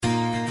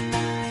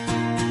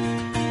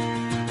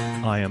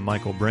I am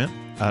Michael Brent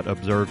at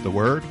Observe the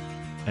Word,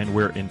 and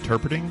we're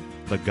interpreting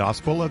the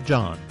Gospel of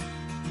John.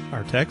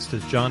 Our text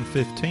is John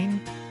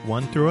 15,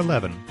 1 through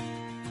 11.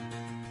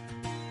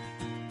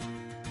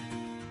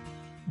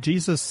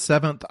 Jesus'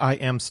 seventh I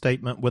am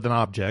statement with an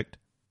object,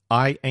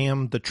 I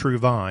am the true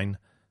vine,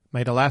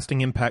 made a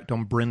lasting impact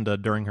on Brenda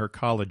during her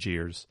college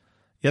years.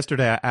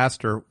 Yesterday I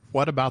asked her,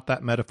 what about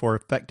that metaphor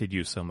affected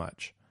you so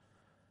much?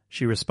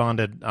 She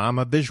responded, I'm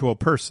a visual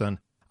person.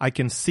 I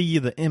can see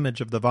the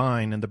image of the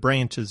vine and the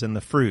branches and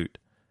the fruit.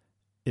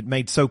 It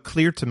made so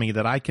clear to me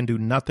that I can do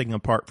nothing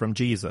apart from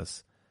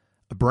Jesus.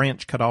 A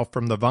branch cut off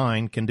from the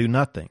vine can do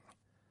nothing.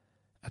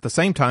 At the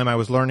same time, I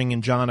was learning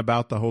in John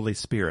about the Holy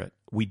Spirit.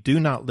 We do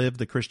not live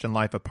the Christian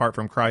life apart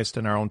from Christ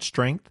in our own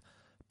strength,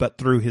 but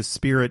through His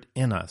Spirit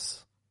in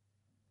us.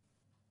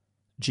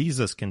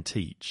 Jesus can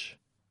teach.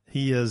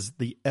 He is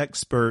the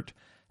expert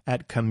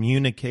at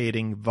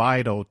communicating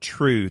vital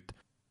truth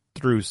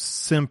through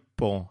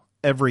simple,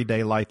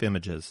 everyday life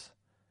images.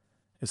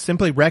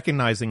 Simply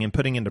recognizing and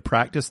putting into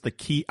practice the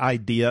key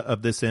idea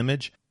of this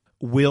image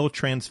will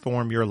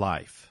transform your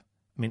life.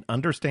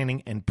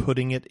 Understanding and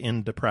putting it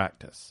into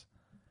practice.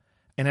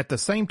 And at the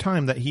same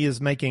time that he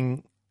is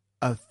making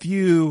a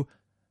few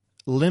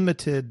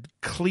limited,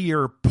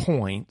 clear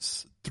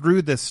points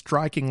through this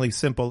strikingly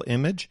simple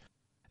image,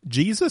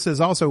 Jesus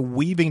is also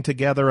weaving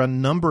together a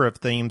number of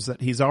themes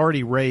that he's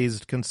already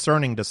raised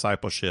concerning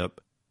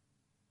discipleship.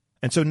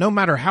 And so no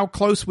matter how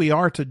close we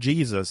are to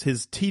Jesus,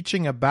 his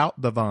teaching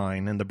about the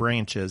vine and the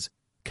branches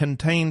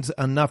contains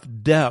enough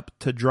depth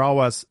to draw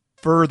us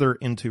further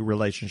into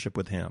relationship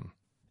with him.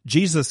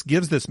 Jesus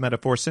gives this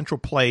metaphor central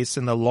place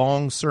in the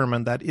long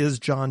sermon that is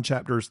John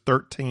chapters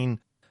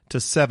 13 to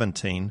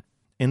 17.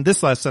 In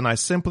this lesson, I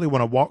simply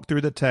want to walk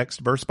through the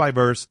text verse by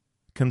verse,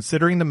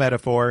 considering the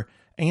metaphor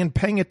and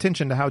paying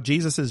attention to how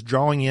Jesus is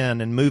drawing in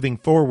and moving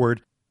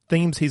forward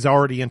themes he's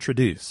already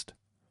introduced.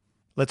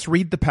 Let's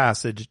read the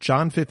passage,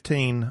 John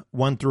 15,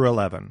 1 through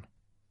 11.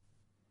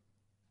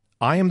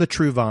 I am the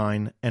true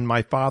vine, and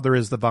my Father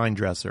is the vine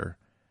dresser.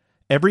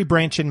 Every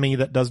branch in me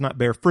that does not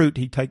bear fruit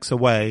he takes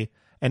away,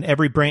 and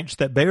every branch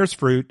that bears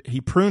fruit he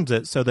prunes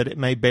it so that it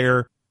may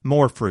bear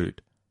more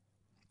fruit.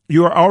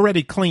 You are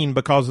already clean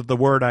because of the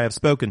word I have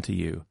spoken to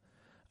you.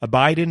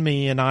 Abide in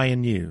me, and I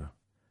in you.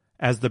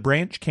 As the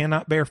branch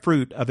cannot bear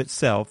fruit of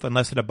itself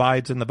unless it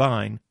abides in the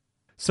vine,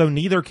 so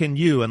neither can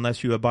you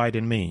unless you abide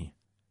in me.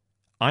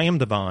 I am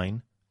the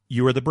vine,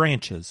 you are the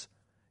branches.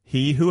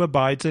 He who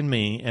abides in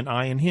me, and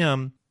I in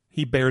him,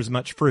 he bears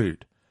much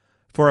fruit.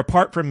 For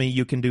apart from me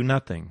you can do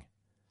nothing.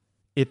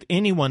 If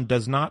anyone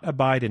does not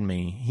abide in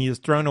me, he is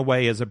thrown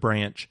away as a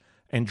branch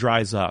and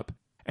dries up,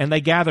 and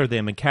they gather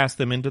them and cast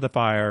them into the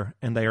fire,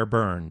 and they are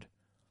burned.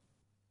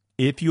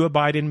 If you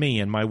abide in me,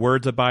 and my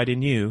words abide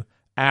in you,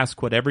 ask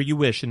whatever you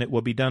wish, and it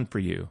will be done for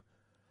you.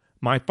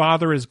 My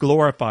Father is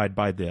glorified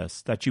by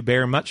this, that you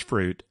bear much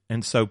fruit,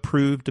 and so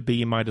prove to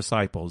be my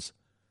disciples.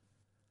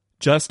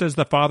 Just as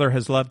the Father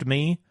has loved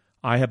me,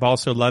 I have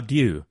also loved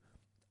you.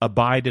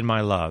 Abide in my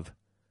love.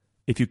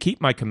 If you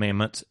keep my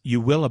commandments, you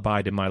will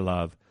abide in my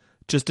love,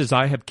 just as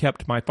I have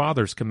kept my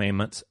Father's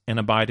commandments and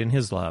abide in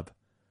his love.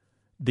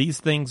 These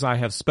things I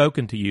have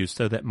spoken to you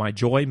so that my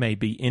joy may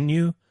be in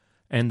you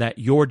and that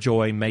your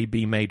joy may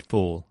be made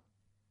full.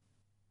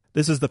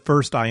 This is the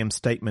first I am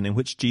statement in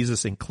which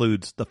Jesus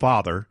includes the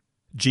Father.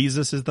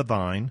 Jesus is the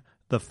vine.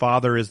 The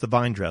Father is the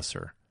vine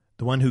dresser,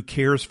 the one who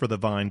cares for the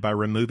vine by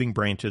removing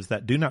branches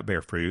that do not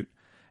bear fruit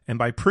and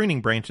by pruning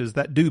branches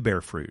that do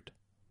bear fruit.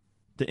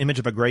 The image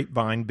of a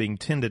grapevine being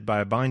tended by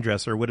a vine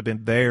dresser would have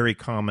been very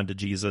common to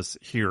Jesus'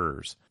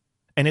 hearers.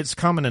 And it's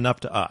common enough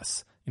to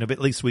us. At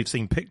least we've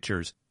seen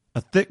pictures.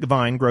 A thick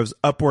vine grows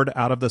upward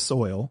out of the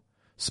soil.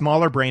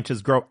 Smaller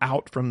branches grow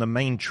out from the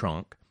main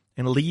trunk,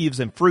 and leaves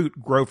and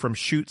fruit grow from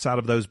shoots out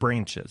of those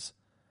branches.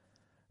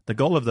 The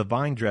goal of the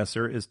vine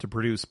dresser is to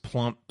produce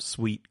plump,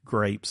 sweet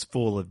grapes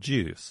full of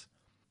juice.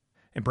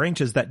 And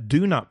branches that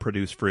do not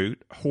produce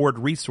fruit hoard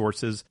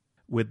resources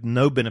with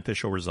no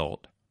beneficial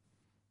result.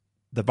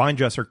 The vine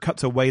dresser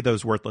cuts away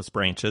those worthless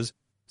branches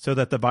so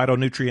that the vital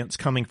nutrients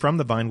coming from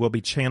the vine will be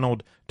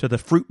channeled to the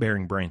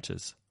fruit-bearing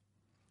branches.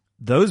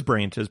 Those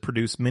branches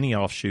produce many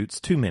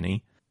offshoots, too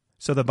many,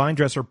 so the vine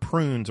dresser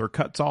prunes or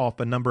cuts off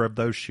a number of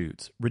those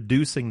shoots,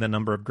 reducing the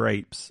number of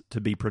grapes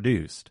to be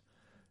produced.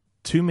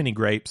 Too many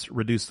grapes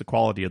reduce the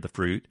quality of the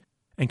fruit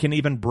and can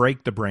even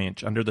break the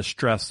branch under the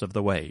stress of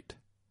the weight.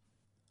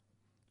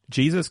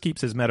 Jesus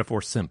keeps his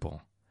metaphor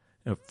simple.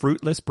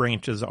 Fruitless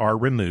branches are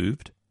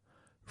removed.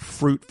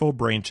 Fruitful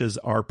branches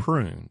are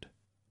pruned.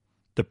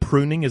 The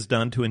pruning is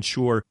done to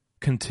ensure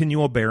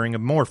continual bearing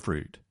of more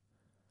fruit.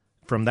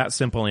 From that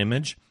simple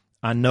image,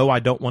 I know I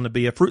don't want to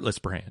be a fruitless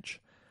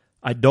branch.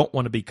 I don't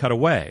want to be cut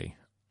away.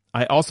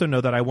 I also know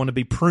that I want to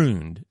be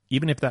pruned,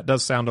 even if that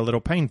does sound a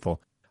little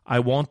painful. I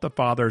want the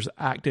Father's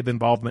active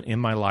involvement in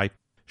my life,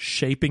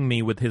 shaping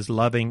me with his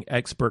loving,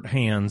 expert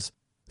hands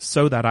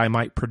so that I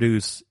might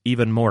produce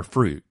even more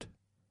fruit.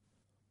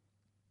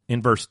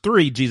 In verse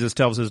 3, Jesus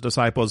tells his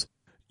disciples,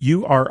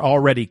 "You are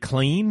already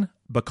clean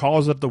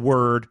because of the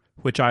word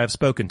which I have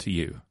spoken to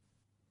you."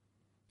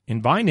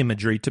 In vine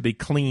imagery, to be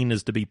clean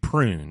is to be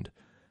pruned.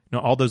 Now,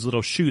 all those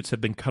little shoots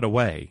have been cut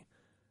away.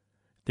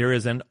 There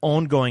is an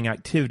ongoing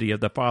activity of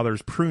the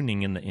Father's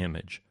pruning in the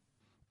image,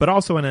 but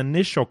also an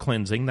initial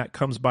cleansing that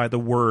comes by the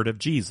word of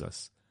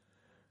Jesus.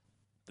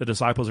 The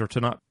disciples are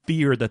to not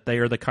fear that they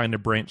are the kind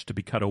of branch to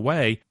be cut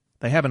away.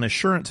 They have an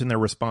assurance in their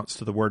response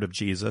to the word of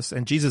Jesus,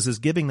 and Jesus is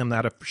giving them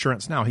that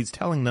assurance now. He's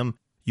telling them,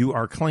 you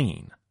are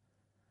clean.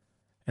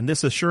 And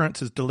this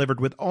assurance is delivered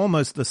with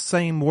almost the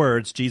same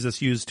words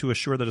Jesus used to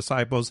assure the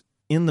disciples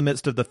in the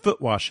midst of the foot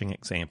washing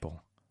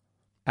example.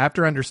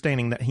 After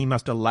understanding that he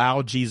must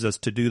allow Jesus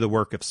to do the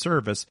work of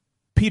service,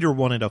 Peter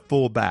wanted a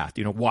full bath,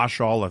 wash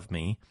all of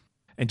me.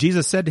 And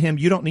Jesus said to him,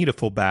 you don't need a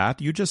full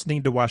bath, you just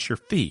need to wash your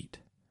feet.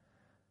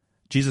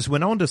 Jesus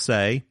went on to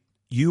say,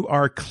 you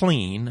are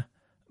clean,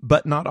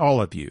 but not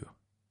all of you.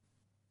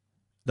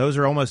 Those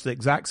are almost the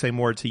exact same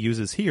words he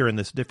uses here in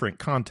this different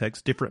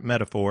context, different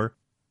metaphor.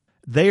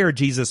 There,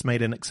 Jesus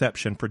made an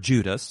exception for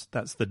Judas.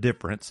 That's the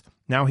difference.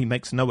 Now he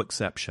makes no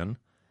exception.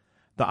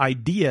 The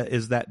idea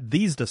is that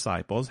these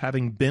disciples,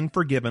 having been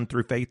forgiven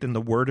through faith in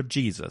the word of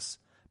Jesus,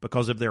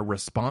 because of their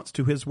response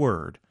to his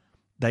word,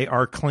 they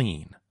are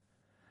clean.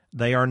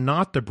 They are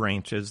not the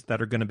branches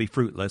that are going to be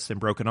fruitless and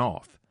broken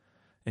off.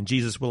 And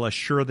Jesus will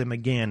assure them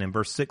again in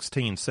verse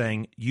 16,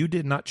 saying, you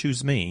did not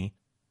choose me,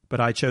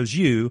 but I chose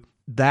you,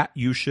 that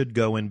you should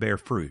go and bear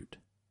fruit.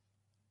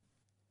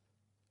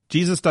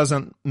 Jesus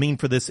doesn't mean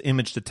for this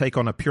image to take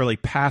on a purely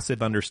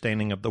passive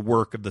understanding of the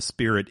work of the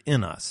Spirit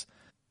in us.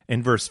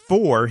 In verse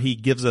 4, he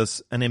gives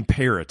us an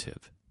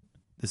imperative.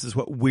 This is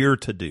what we're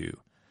to do.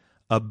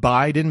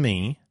 Abide in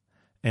me,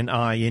 and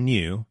I in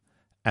you.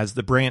 As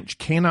the branch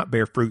cannot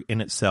bear fruit in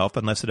itself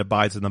unless it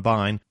abides in the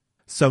vine,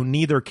 so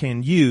neither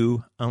can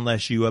you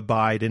unless you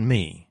abide in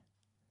me.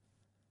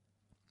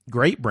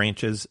 Great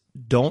branches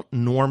don't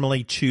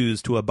normally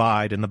choose to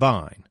abide in the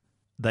vine.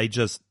 They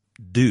just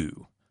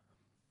do.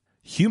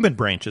 Human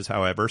branches,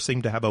 however,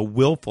 seem to have a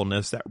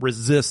willfulness that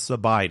resists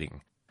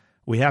abiding.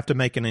 We have to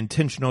make an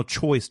intentional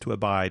choice to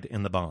abide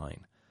in the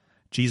vine.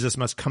 Jesus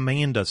must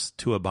command us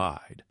to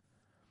abide.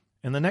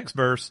 In the next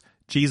verse,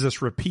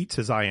 Jesus repeats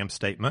his I am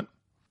statement,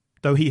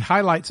 though he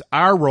highlights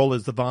our role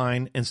as the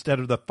vine instead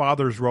of the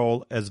Father's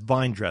role as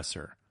vine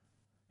dresser.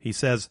 He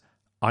says,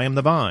 I am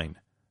the vine,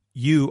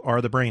 you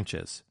are the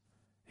branches.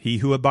 He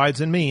who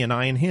abides in me and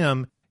I in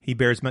him, he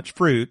bears much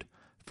fruit,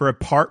 for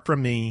apart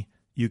from me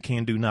you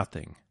can do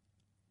nothing.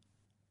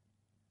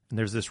 And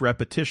there's this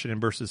repetition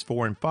in verses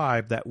 4 and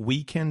 5 that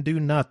we can do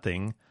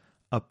nothing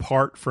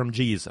apart from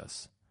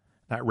Jesus.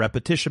 That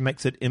repetition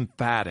makes it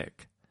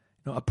emphatic.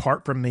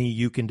 Apart from me,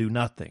 you can do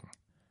nothing.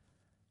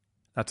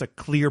 That's a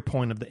clear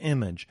point of the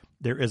image.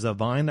 There is a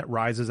vine that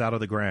rises out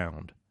of the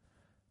ground.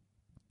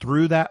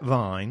 Through that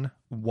vine,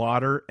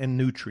 water and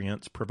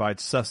nutrients provide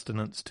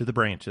sustenance to the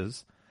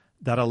branches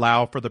that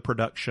allow for the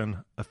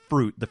production of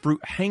fruit. The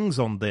fruit hangs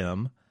on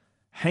them,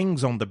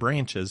 hangs on the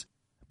branches,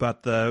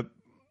 but the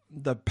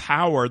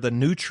power, the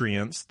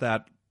nutrients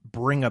that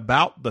bring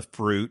about the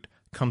fruit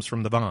comes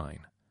from the vine.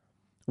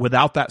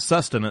 Without that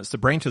sustenance, the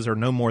branches are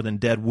no more than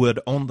dead wood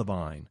on the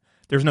vine.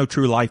 There's no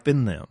true life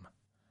in them.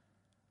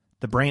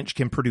 The branch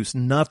can produce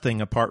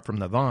nothing apart from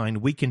the vine.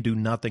 We can do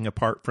nothing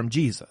apart from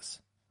Jesus.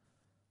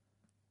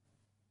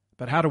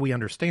 But how do we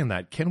understand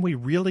that? Can we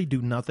really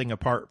do nothing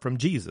apart from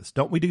Jesus?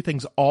 Don't we do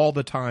things all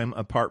the time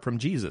apart from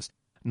Jesus?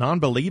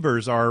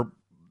 Non-believers are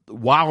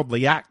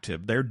wildly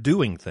active. They're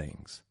doing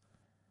things.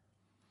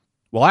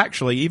 Well,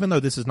 actually, even though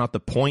this is not the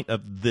point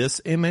of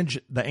this image,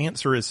 the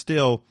answer is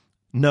still,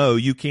 no,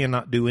 you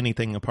cannot do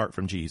anything apart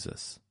from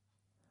Jesus.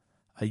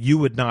 You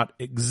would not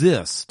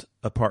exist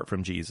apart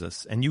from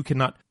Jesus, and you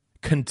cannot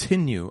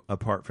continue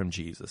apart from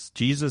Jesus.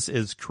 Jesus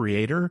is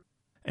creator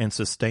and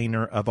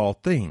sustainer of all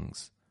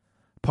things.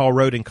 Paul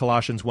wrote in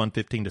Colossians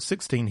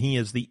 1:15-16, he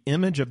is the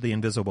image of the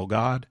invisible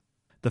God,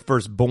 the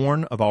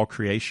firstborn of all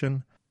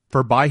creation.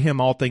 For by him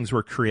all things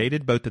were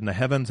created, both in the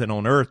heavens and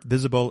on earth,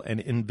 visible and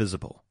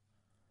invisible.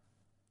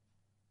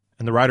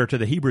 And the writer to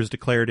the Hebrews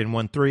declared in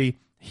 1:3,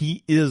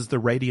 he is the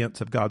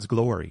radiance of God's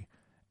glory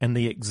and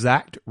the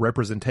exact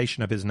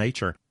representation of his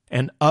nature,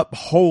 and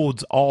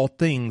upholds all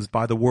things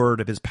by the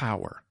word of his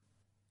power.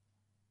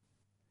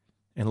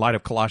 In light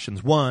of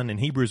Colossians 1 and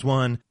Hebrews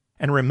 1,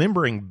 and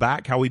remembering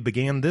back how we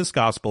began this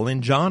gospel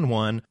in John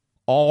 1,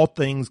 all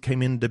things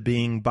came into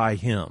being by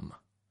him.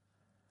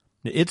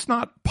 It's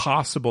not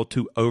possible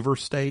to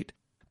overstate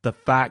the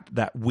fact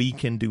that we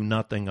can do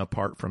nothing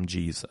apart from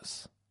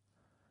Jesus.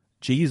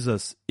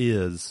 Jesus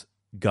is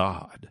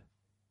God.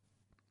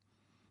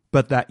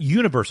 But that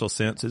universal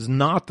sense is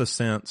not the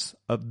sense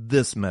of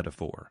this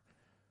metaphor.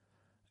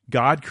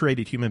 God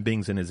created human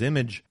beings in his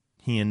image.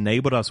 He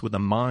enabled us with a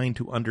mind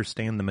to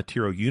understand the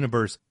material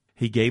universe.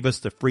 He gave us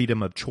the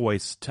freedom of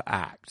choice to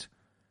act.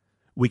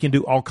 We can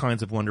do all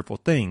kinds of wonderful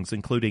things,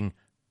 including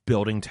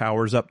building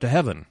towers up to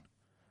heaven.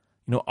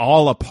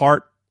 All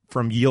apart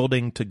from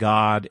yielding to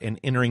God and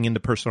entering into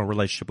personal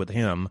relationship with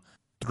him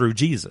through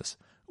Jesus.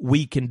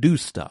 We can do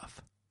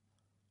stuff.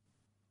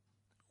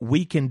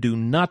 We can do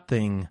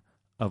nothing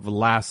of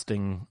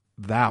lasting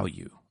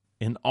value.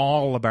 in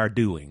all of our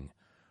doing?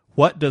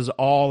 What does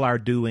all our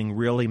doing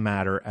really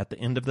matter at the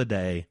end of the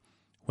day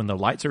when the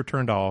lights are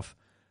turned off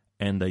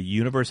and the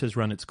universe has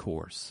run its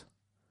course?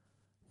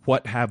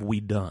 What have we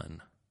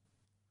done?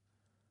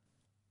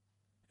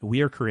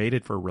 We are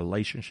created for a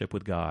relationship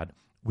with God.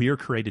 We are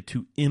created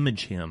to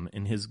image Him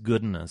in His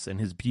goodness and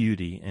His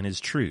beauty and His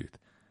truth.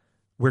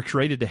 We're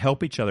created to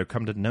help each other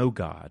come to know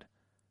God.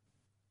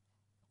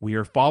 We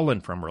are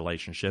fallen from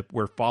relationship.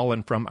 We're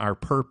fallen from our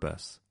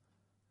purpose.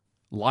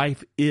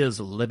 Life is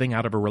living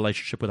out of a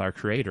relationship with our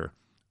Creator.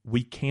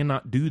 We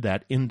cannot do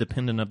that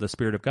independent of the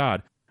Spirit of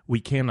God. We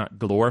cannot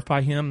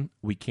glorify Him.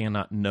 We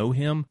cannot know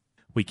Him.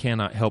 We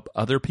cannot help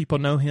other people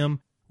know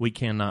Him. We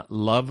cannot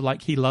love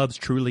like He loves,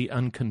 truly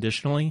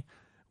unconditionally.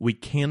 We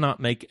cannot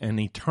make an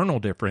eternal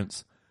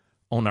difference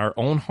on our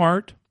own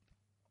heart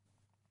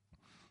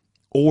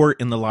or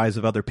in the lives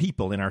of other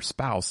people, in our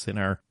spouse, in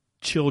our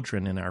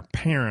children, in our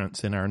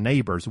parents, in our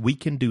neighbors. We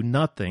can do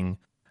nothing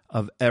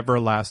of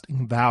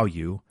everlasting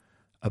value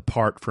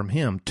apart from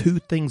Him. Two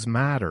things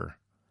matter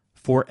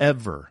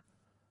forever: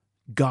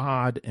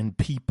 God and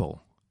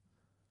people.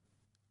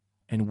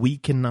 And we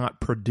cannot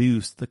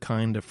produce the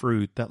kind of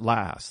fruit that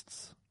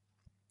lasts.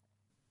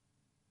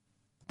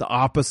 The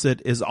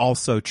opposite is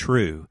also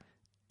true.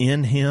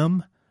 In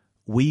Him,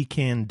 we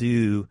can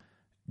do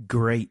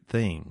great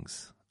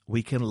things.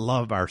 We can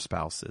love our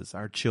spouses,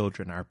 our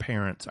children, our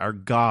parents, our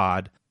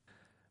God,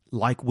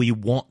 like we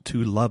want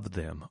to love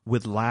them,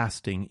 with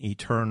lasting,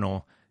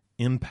 eternal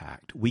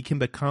impact. We can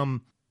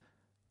become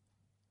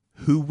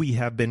who we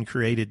have been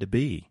created to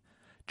be,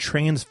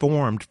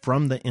 transformed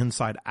from the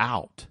inside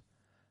out,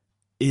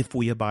 if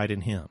we abide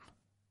in Him.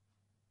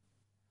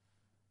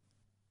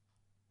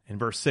 In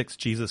verse 6,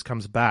 Jesus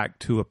comes back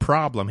to a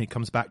problem. He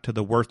comes back to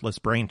the worthless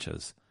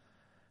branches.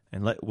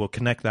 And we'll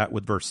connect that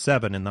with verse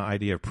 7 in the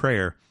idea of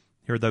prayer.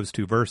 Here are those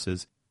two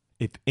verses.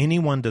 If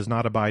anyone does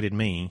not abide in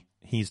me,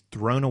 he's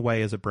thrown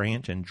away as a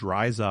branch and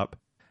dries up,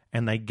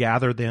 and they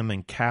gather them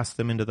and cast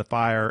them into the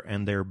fire,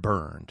 and they're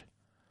burned.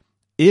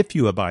 If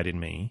you abide in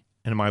me,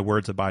 and my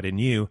words abide in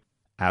you,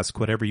 ask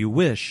whatever you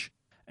wish,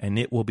 and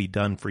it will be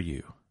done for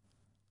you.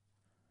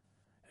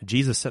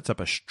 Jesus sets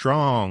up a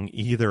strong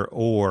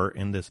either-or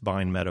in this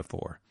vine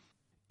metaphor.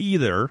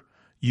 Either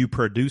you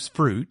produce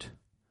fruit,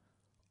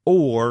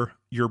 or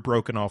you're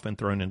broken off and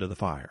thrown into the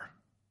fire.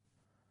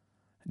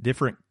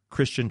 Different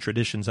Christian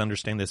traditions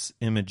understand this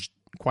image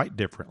quite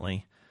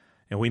differently.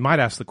 And we might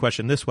ask the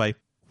question this way: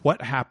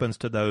 what happens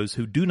to those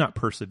who do not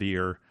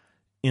persevere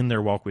in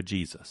their walk with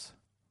Jesus?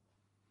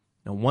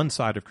 On one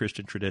side of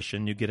Christian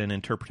tradition, you get an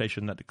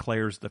interpretation that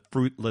declares the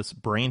fruitless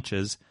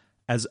branches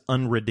as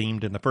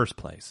unredeemed in the first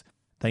place.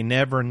 They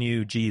never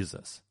knew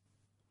Jesus.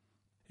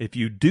 If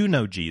you do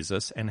know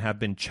Jesus and have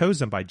been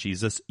chosen by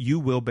Jesus, you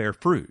will bear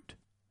fruit.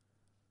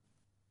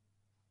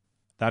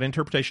 That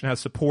interpretation has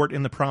support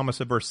in the promise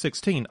of verse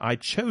 16. I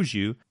chose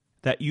you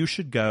that you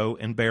should go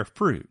and bear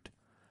fruit.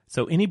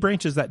 So any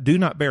branches that do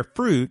not bear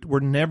fruit were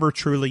never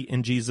truly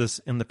in Jesus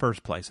in the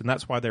first place, and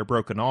that's why they're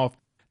broken off.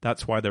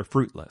 That's why they're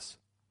fruitless.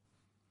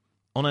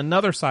 On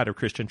another side of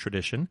Christian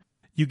tradition,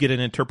 you get an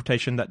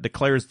interpretation that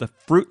declares the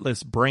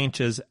fruitless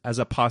branches as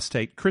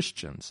apostate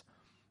Christians.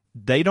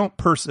 They don't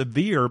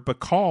persevere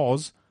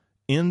because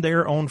in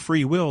their own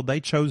free will they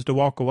chose to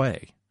walk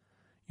away.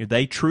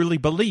 They truly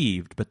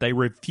believed, but they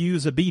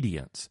refuse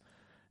obedience.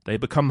 They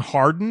become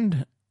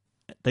hardened,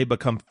 they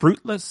become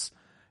fruitless,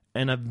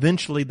 and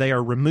eventually they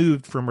are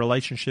removed from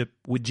relationship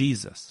with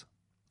Jesus.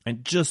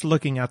 And just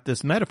looking at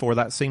this metaphor,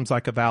 that seems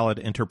like a valid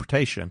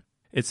interpretation.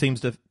 It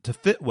seems to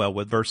fit well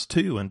with verse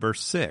 2 and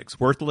verse 6.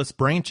 Worthless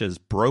branches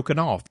broken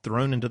off,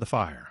 thrown into the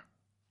fire.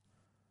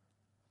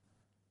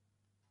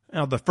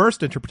 Now, the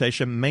first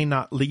interpretation may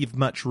not leave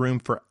much room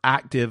for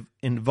active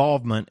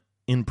involvement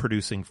in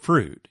producing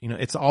fruit.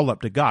 It's all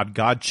up to God.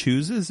 God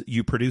chooses,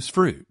 you produce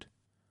fruit.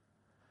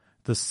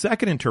 The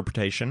second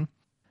interpretation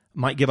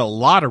might give a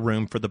lot of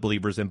room for the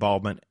believer's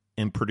involvement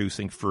in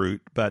producing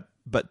fruit, but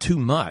too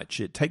much.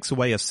 It takes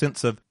away a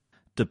sense of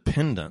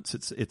dependence.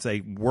 It's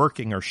a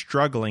working or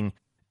struggling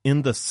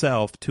in the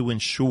self to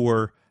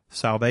ensure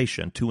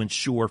salvation, to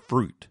ensure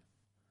fruit.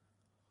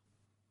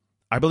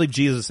 I believe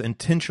Jesus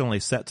intentionally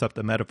sets up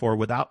the metaphor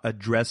without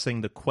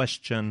addressing the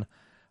question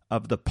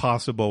of the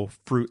possible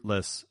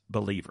fruitless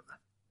believer.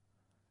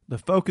 The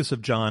focus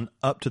of John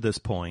up to this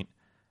point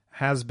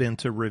has been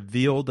to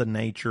reveal the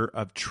nature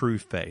of true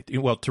faith.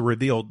 Well, to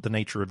reveal the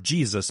nature of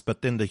Jesus,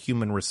 but then the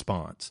human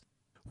response.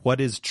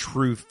 What is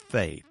true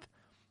faith?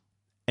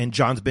 And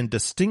John's been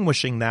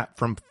distinguishing that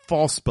from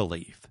false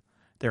belief.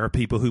 There are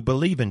people who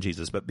believe in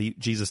Jesus, but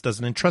Jesus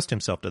doesn't entrust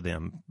himself to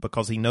them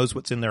because he knows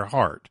what's in their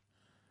heart.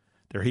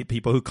 There are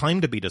people who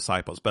claim to be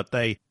disciples, but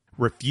they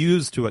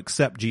refuse to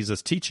accept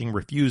Jesus' teaching,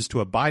 refuse to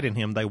abide in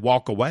him. They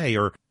walk away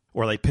or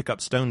they pick up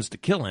stones to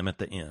kill him at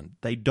the end.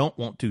 They don't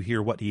want to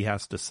hear what he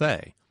has to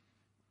say.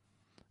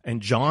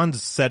 And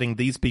John's setting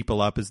these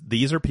people up as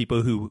these are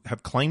people who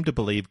have claimed to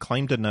believe,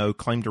 claimed to know,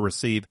 claimed to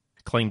receive,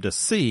 claimed to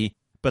see,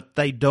 but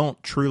they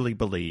don't truly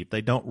believe.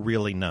 They don't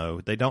really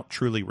know. They don't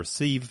truly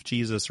receive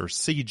Jesus or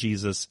see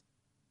Jesus.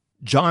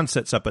 John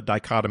sets up a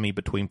dichotomy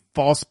between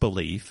false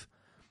belief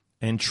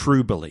and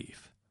true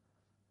belief.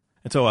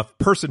 And so a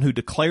person who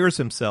declares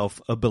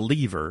himself a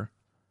believer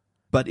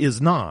but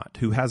is not,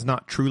 who has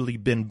not truly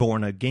been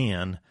born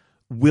again,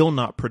 will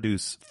not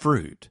produce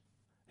fruit.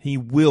 He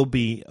will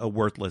be a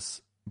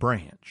worthless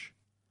branch.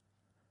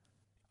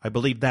 I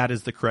believe that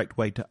is the correct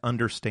way to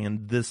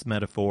understand this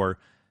metaphor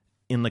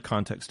in the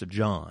context of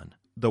John.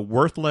 The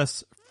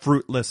worthless,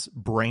 fruitless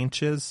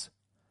branches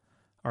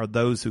are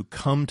those who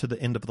come to the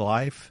end of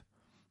life,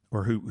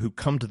 or who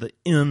come to the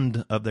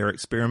end of their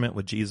experiment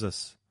with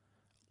Jesus,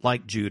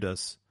 like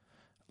Judas,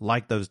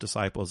 like those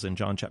disciples in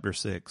John chapter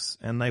 6,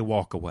 and they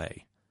walk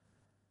away.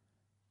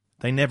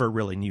 They never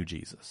really knew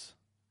Jesus.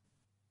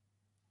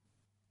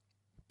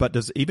 But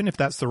even if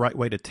that's the right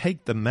way to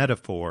take the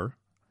metaphor,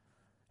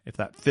 if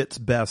that fits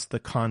best the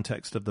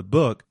context of the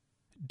book,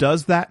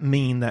 does that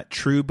mean that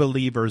true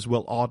believers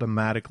will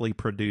automatically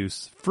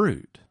produce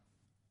fruit?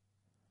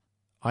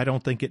 I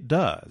don't think it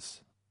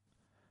does.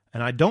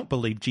 And I don't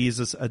believe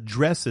Jesus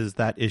addresses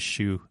that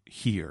issue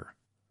here.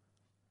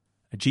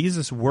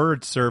 Jesus'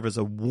 words serve as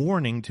a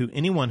warning to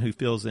anyone who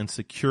feels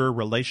insecure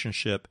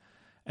relationship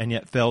and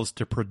yet fails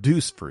to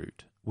produce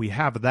fruit. We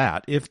have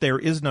that. If there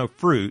is no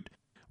fruit,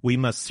 we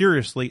must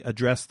seriously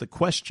address the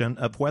question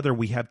of whether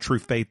we have true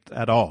faith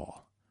at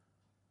all.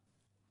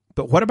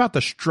 But what about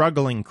the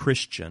struggling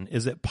Christian?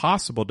 Is it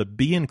possible to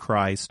be in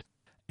Christ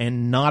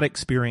and not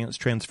experience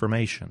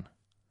transformation?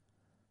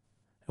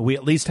 We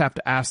at least have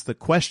to ask the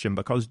question,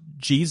 because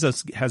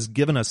Jesus has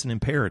given us an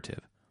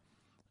imperative.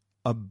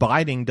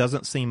 Abiding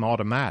doesn't seem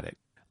automatic.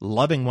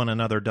 Loving one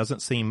another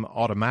doesn't seem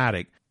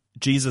automatic.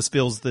 Jesus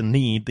feels the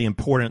need, the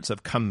importance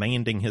of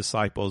commanding his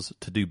disciples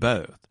to do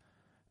both.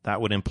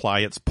 That would imply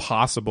it's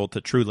possible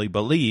to truly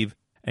believe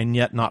and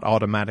yet not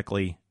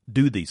automatically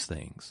do these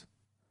things.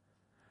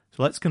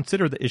 So let's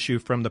consider the issue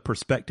from the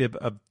perspective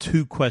of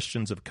two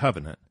questions of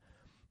covenant.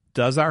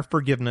 Does our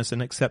forgiveness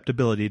and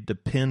acceptability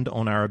depend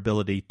on our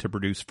ability to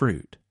produce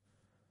fruit?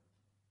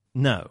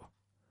 No.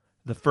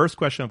 The first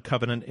question of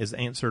covenant is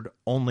answered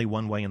only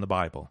one way in the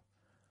Bible.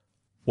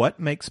 What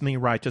makes me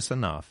righteous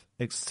enough,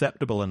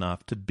 acceptable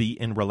enough to be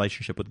in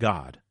relationship with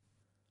God?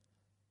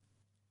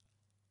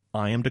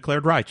 I am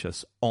declared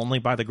righteous only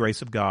by the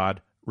grace of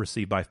God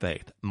received by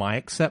faith. My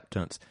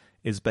acceptance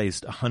is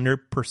based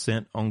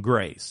 100% on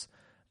grace,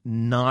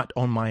 not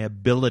on my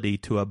ability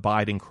to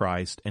abide in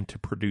Christ and to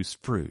produce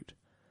fruit.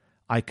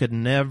 I could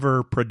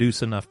never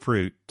produce enough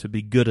fruit to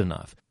be good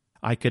enough.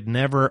 I could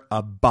never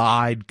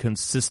abide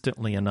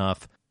consistently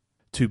enough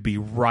to be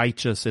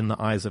righteous in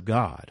the eyes of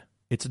God.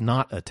 It's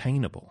not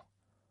attainable.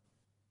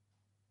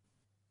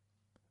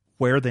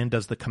 Where then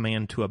does the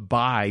command to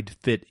abide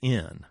fit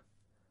in?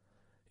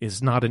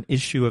 Is not an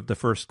issue of the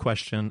first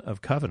question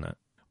of covenant.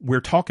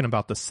 We're talking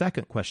about the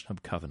second question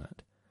of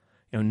covenant.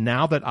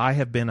 Now that I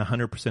have been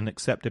 100%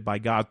 accepted by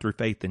God through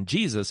faith in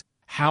Jesus,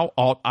 how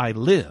ought I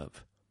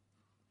live?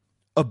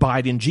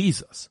 Abide in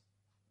Jesus.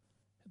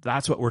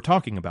 That's what we're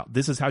talking about.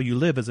 This is how you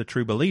live as a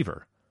true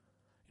believer.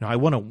 I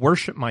want to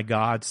worship my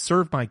God,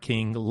 serve my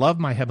King, love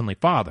my Heavenly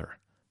Father.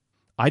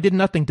 I did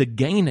nothing to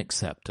gain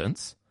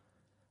acceptance.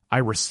 I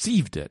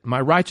received it.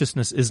 My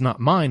righteousness is not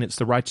mine, it's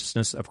the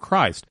righteousness of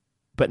Christ.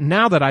 But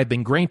now that I've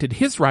been granted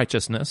his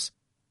righteousness,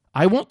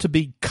 I want to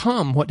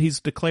become what he's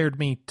declared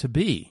me to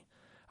be.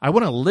 I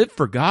want to live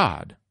for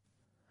God.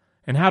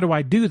 And how do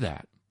I do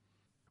that?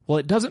 Well,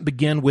 it doesn't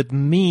begin with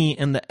me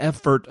and the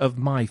effort of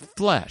my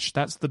flesh.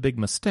 That's the big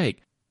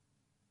mistake.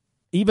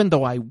 Even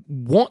though I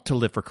want to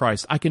live for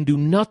Christ, I can do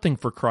nothing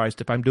for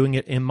Christ if I'm doing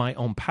it in my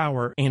own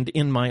power and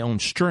in my own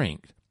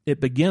strength. It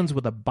begins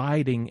with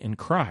abiding in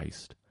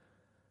Christ.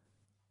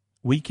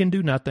 We can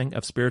do nothing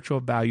of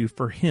spiritual value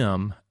for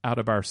him out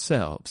of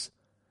ourselves.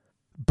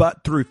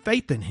 But through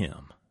faith in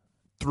him,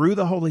 through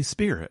the Holy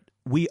Spirit,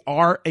 we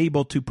are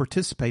able to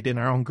participate in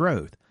our own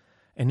growth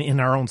and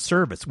in our own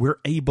service. We're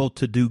able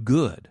to do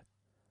good.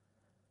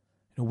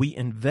 We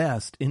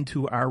invest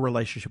into our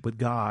relationship with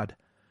God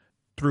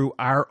through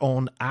our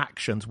own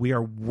actions. We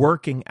are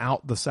working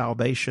out the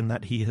salvation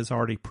that he has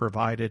already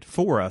provided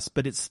for us,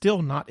 but it's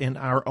still not in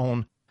our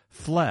own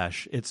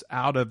flesh. It's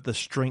out of the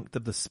strength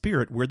of the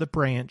Spirit. We're the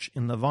branch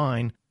in the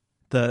vine.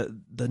 The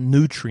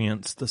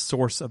nutrients, the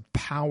source of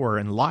power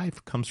and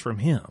life comes from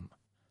him.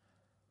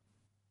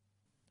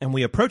 And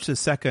we approach the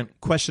second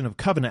question of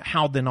covenant,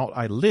 how then ought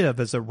I live,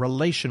 as a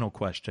relational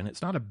question.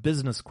 It's not a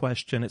business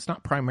question. It's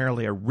not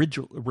primarily a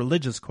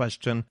religious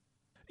question,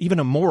 even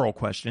a moral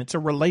question. It's a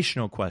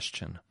relational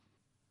question.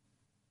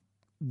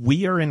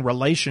 We are in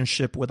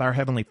relationship with our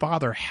Heavenly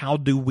Father. How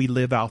do we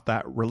live out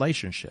that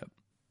relationship?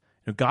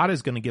 God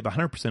is going to give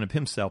 100% of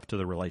himself to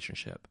the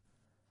relationship.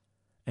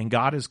 And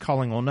God is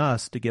calling on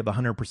us to give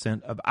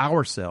 100% of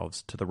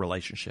ourselves to the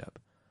relationship.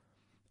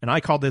 And I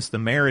call this the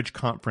marriage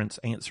conference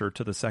answer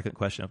to the second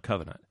question of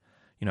covenant.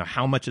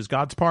 How much is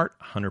God's part?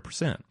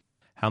 100%.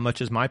 How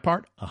much is my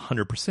part?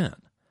 100%.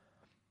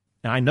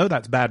 Now, I know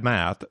that's bad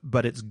math,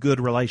 but it's good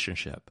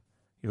relationship.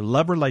 Your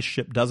love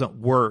relationship doesn't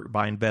work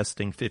by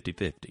investing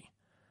 50-50.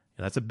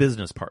 That's a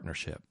business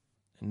partnership.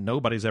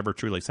 Nobody's ever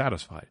truly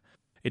satisfied.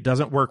 It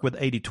doesn't work with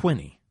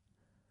 80-20.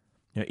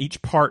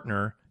 Each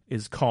partner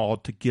is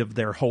called to give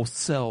their whole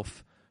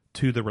self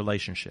to the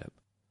relationship.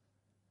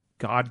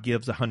 God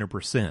gives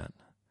 100%,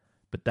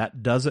 but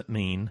that doesn't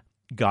mean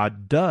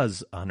God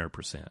does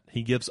 100%.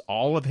 He gives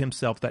all of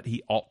himself that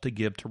he ought to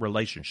give to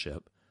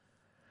relationship.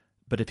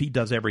 But if he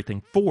does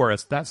everything for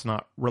us, that's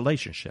not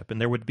relationship. And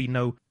there would be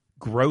no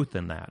growth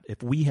in that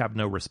if we have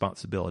no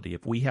responsibility,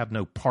 if we have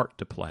no part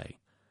to play,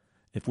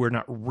 if we're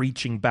not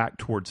reaching back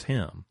towards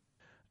him.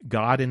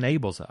 God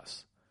enables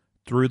us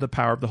through the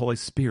power of the Holy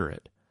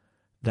Spirit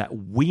that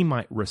we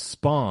might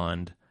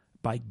respond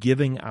by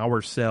giving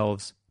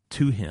ourselves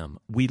to him.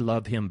 We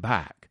love him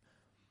back.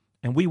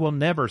 And we will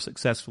never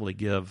successfully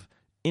give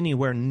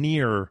anywhere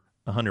near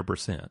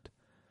 100%.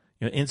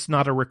 It's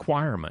not a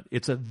requirement.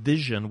 It's a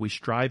vision we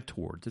strive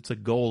towards. It's a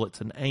goal.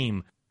 It's an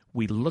aim.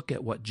 We look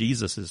at what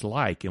Jesus is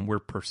like, and we're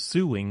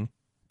pursuing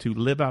to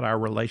live out our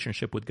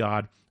relationship with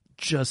God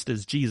just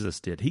as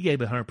Jesus did. He gave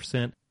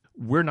 100%.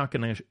 We're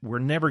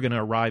never going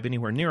to arrive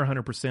anywhere near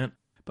 100%,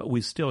 but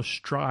we still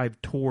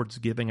strive towards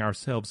giving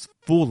ourselves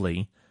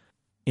fully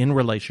in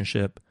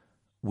relationship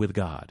with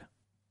God.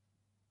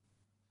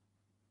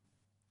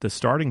 The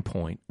starting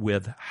point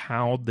with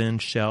how then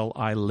shall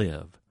I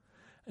live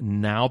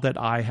now that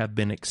I have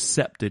been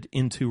accepted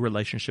into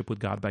relationship with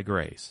God by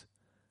grace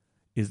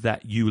is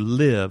that you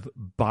live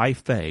by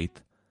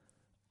faith,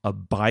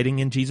 abiding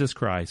in Jesus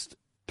Christ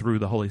through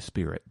the Holy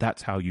Spirit.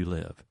 That's how you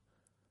live.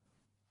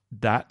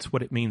 That's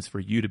what it means for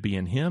you to be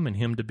in him and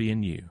him to be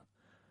in you.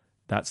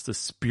 That's the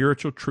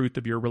spiritual truth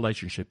of your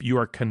relationship. You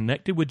are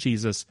connected with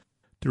Jesus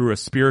through a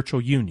spiritual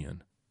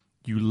union.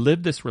 You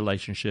live this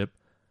relationship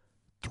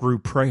through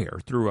prayer,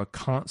 through a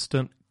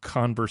constant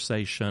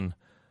conversation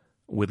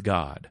with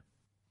God.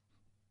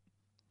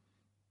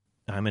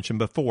 I mentioned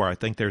before, I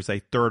think there's a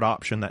third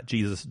option that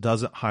Jesus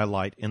doesn't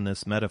highlight in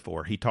this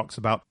metaphor. He talks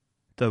about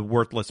the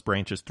worthless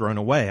branches thrown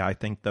away. I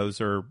think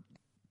those are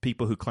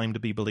people who claim to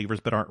be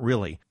believers but aren't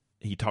really.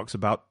 He talks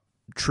about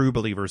true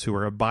believers who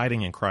are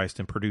abiding in Christ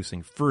and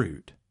producing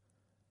fruit.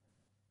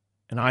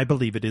 And I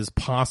believe it is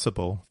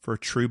possible for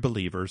true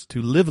believers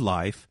to live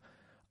life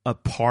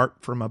apart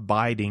from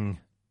abiding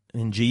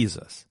in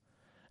Jesus.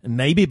 And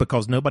maybe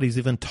because nobody's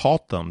even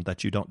taught them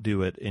that you don't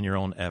do it in your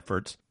own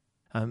efforts.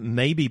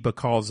 Maybe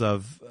because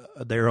of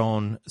their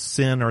own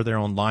sin or their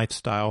own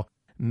lifestyle.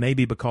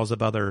 Maybe because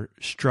of other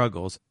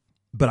struggles.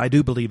 But I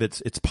do believe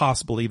it's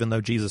possible, even though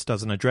Jesus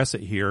doesn't address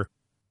it here.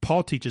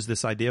 Paul teaches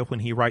this idea when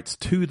he writes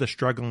to the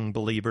struggling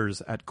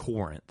believers at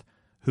Corinth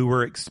who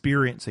were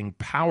experiencing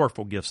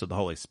powerful gifts of the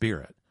Holy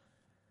Spirit,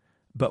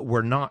 but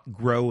were not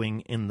growing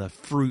in the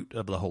fruit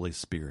of the Holy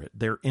Spirit.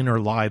 Their inner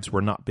lives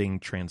were not being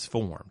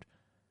transformed.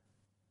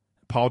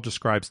 Paul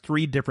describes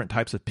three different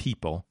types of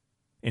people.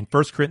 In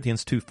 1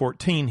 Corinthians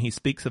 2:14, he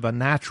speaks of a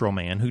natural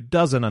man who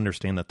doesn't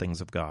understand the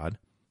things of God.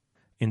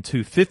 In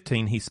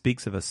 2:15, he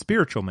speaks of a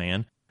spiritual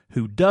man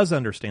who does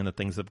understand the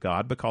things of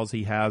God because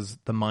he has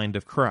the mind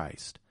of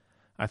Christ.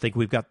 I think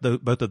we've got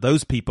both of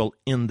those people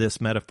in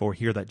this metaphor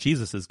here that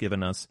Jesus has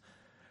given us.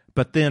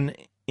 But then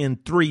in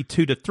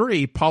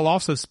 3:2-3, Paul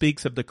also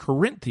speaks of the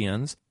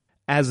Corinthians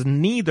as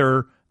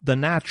neither the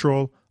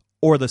natural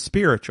or the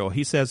spiritual.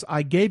 He says,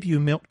 I gave you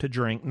milk to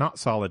drink, not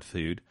solid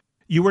food.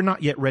 You were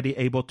not yet ready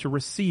able to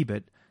receive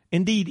it.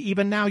 Indeed,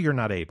 even now you're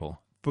not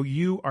able, for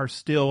you are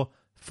still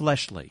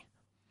fleshly.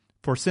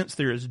 For since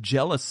there is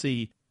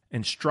jealousy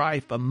and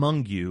strife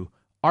among you,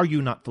 are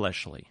you not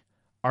fleshly?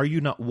 Are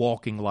you not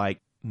walking like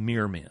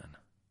mere men?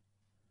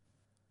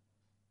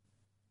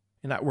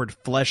 And that word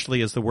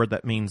fleshly is the word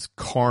that means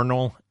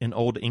carnal in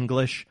Old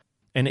English,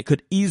 and it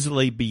could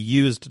easily be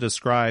used to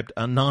describe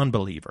a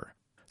non-believer.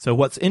 So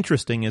what's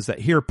interesting is that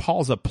here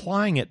Paul's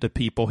applying it to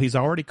people. He's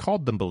already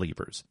called them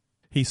believers.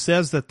 He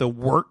says that the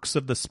works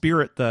of the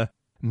Spirit, the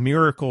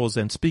miracles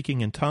and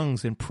speaking in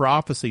tongues and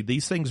prophecy,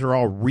 these things are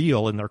all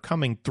real and they're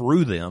coming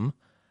through them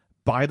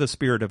by the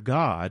Spirit of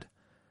God,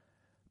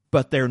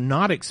 but they're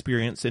not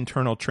experiencing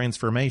internal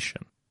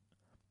transformation.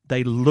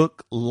 They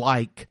look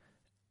like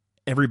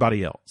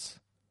everybody else.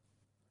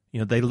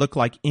 They look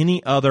like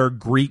any other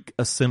Greek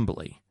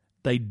assembly.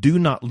 They do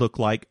not look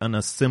like an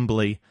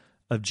assembly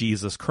of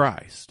Jesus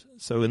Christ.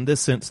 So in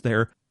this sense,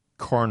 they're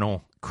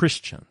carnal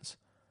Christians.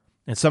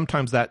 And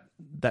sometimes that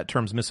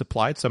term's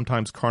misapplied.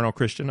 Sometimes carnal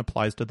Christian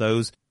applies to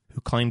those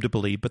who claim to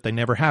believe, but they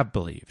never have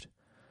believed.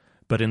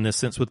 But in this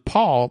sense with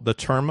Paul, the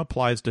term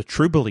applies to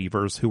true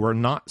believers who are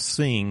not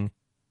seeing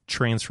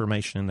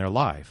transformation in their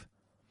life.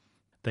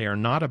 They are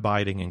not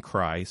abiding in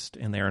Christ,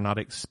 and they are not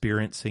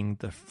experiencing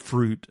the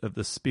fruit of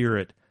the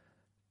Spirit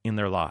in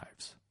their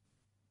lives.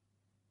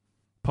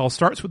 Paul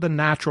starts with the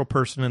natural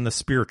person and the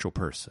spiritual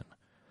person.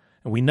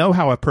 And we know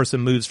how a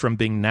person moves from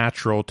being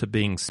natural to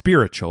being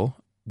spiritual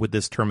with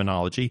this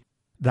terminology.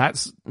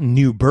 That's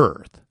new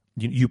birth.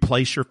 You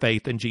place your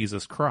faith in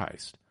Jesus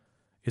Christ.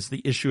 It's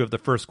the issue of the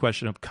first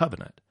question of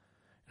covenant.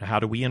 How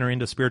do we enter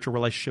into spiritual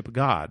relationship with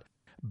God?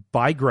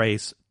 By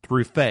grace,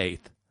 through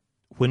faith.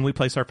 When we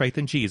place our faith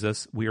in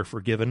Jesus, we are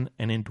forgiven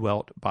and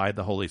indwelt by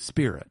the Holy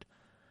Spirit.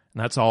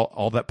 And that's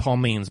all that Paul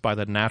means by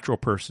the natural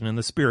person and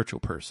the spiritual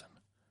person.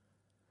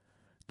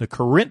 The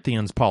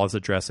Corinthians Paul is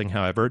addressing,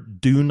 however,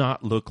 do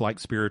not look like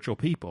spiritual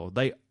people.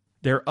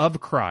 They're of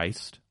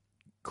Christ.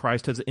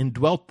 Christ has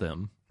indwelt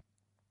them,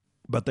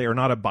 but they are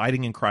not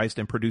abiding in Christ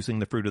and producing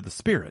the fruit of the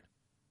Spirit.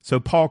 So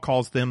Paul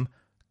calls them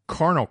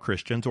carnal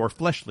Christians or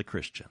fleshly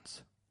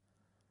Christians.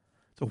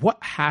 So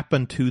what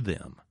happened to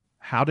them?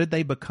 How did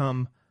they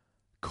become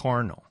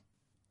carnal?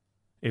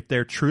 If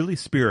they're truly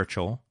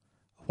spiritual,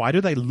 why do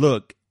they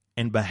look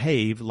and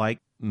behave like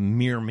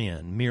mere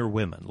men, mere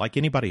women, like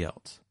anybody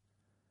else?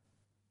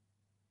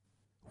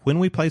 When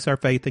we place our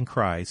faith in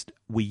Christ,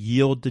 we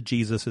yield to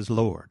Jesus as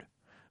Lord.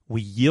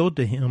 We yield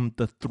to Him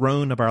the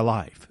throne of our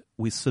life.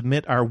 We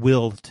submit our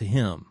will to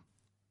Him.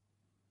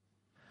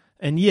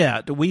 And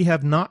yet, we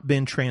have not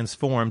been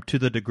transformed to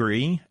the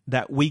degree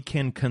that we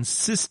can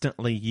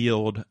consistently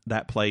yield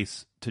that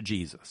place to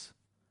Jesus.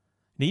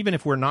 And even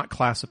if we're not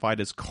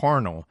classified as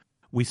carnal,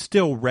 we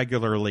still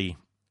regularly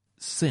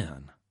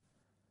sin.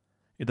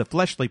 The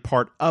fleshly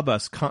part of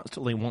us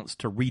constantly wants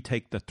to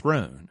retake the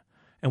throne.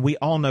 And we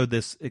all know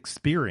this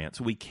experience.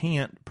 We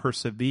can't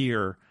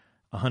persevere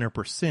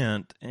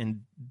 100%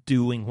 in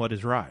doing what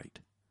is right.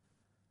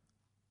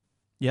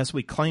 Yes,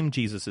 we claim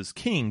Jesus as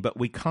King, but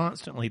we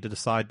constantly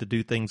decide to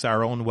do things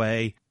our own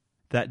way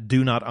that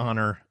do not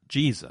honor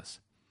Jesus.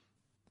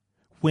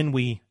 When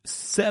we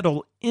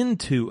settle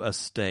into a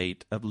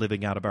state of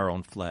living out of our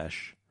own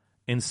flesh,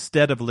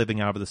 instead of living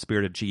out of the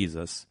Spirit of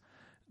Jesus,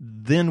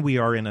 then we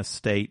are in a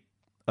state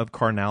of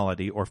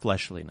carnality or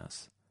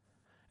fleshliness.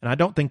 And I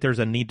don't think there's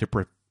a need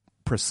to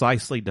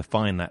precisely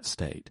define that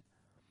state.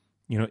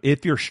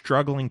 If you're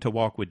struggling to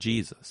walk with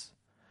Jesus,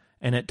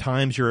 and at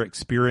times you're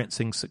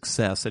experiencing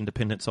success and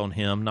dependence on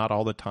Him, not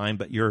all the time,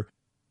 but you're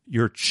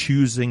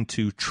choosing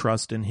to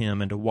trust in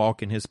Him and to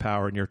walk in His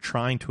power, and you're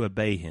trying to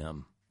obey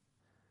Him.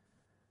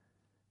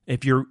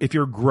 If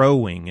you're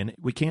growing, and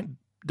we can't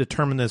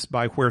determine this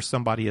by where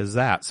somebody is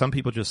at. Some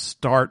people just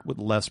start with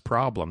less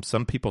problems.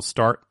 Some people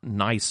start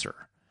nicer.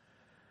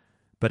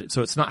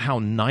 So it's not how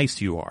nice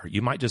you are.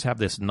 You might just have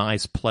this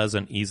nice,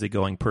 pleasant,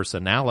 easygoing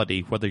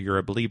personality, whether you're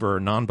a believer or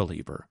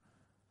non-believer.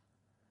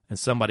 And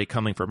somebody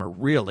coming from a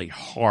really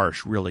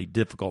harsh, really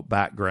difficult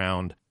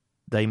background,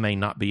 they may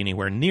not be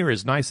anywhere near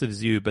as nice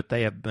as you, but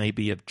they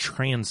maybe have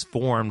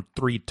transformed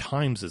 3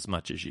 times as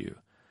much as you.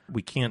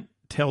 We can't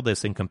tell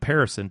this in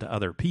comparison to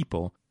other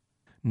people.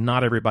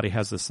 Not everybody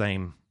has the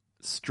same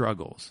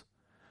struggles.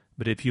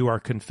 But if you are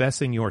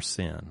confessing your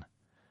sin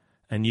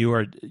and you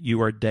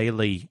are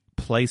daily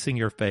placing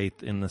your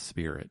faith in the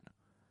Spirit,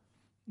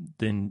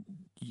 then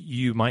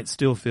you might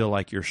still feel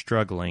like you're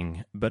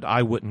struggling, but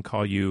I wouldn't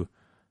call you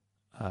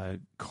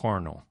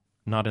carnal,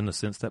 not in the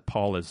sense that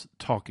Paul is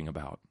talking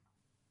about.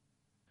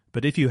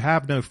 But if you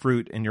have no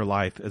fruit in your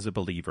life as a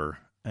believer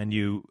and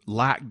you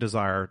lack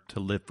desire to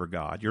live for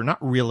God, you're not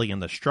really in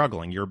the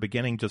struggling. You're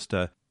beginning just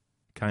to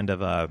kind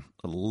of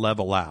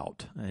level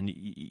out, and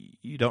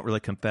you don't really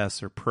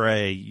confess or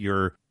pray.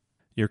 Your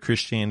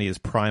Christianity is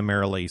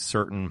primarily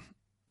certain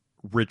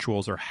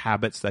rituals or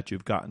habits that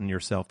you've gotten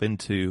yourself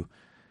into.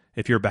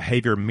 If your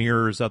behavior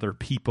mirrors other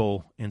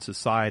people in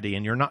society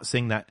and you're not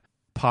seeing that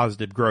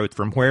positive growth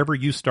from wherever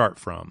you start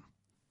from,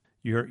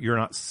 you're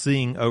not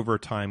seeing over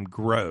time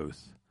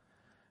growth,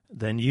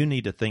 then you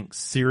need to think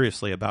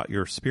seriously about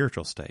your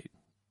spiritual state.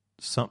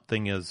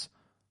 Something is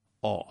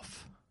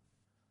off.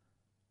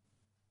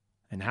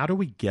 And how do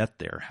we get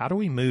there? How do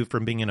we move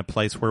from being in a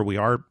place where we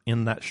are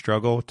in that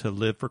struggle to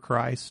live for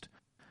Christ,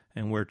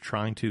 and we're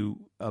trying to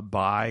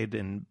abide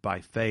and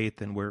by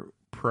faith, and we're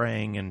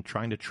praying and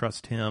trying to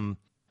trust Him?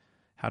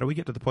 How do we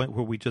get to the point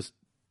where we just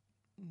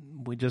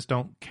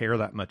don't care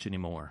that much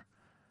anymore?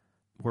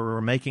 Where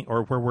we're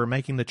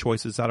making the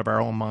choices out of our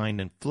own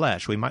mind and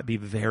flesh. We might be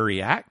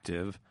very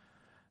active,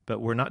 but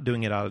we're not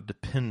doing it out of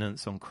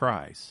dependence on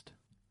Christ.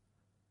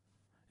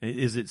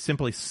 Is it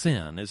simply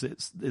sin? Is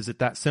it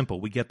that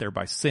simple? We get there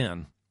by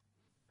sin.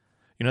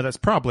 That's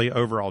probably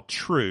overall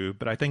true,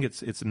 but I think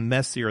it's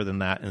messier than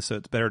that, and so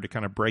it's better to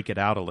kind of break it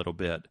out a little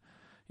bit.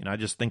 I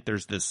just think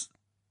there's this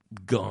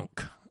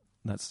gunk.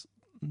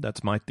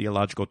 That's my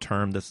theological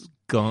term. This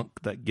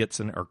gunk that gets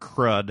in, or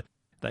crud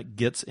that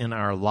gets in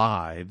our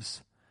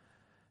lives,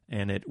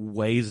 and it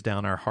weighs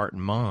down our heart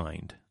and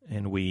mind,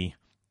 and we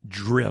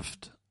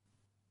drift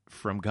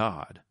from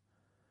God.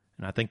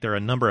 And I think there are a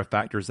number of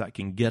factors that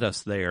can get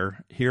us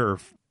there. Here are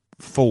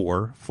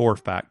four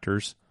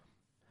factors.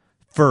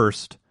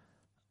 First,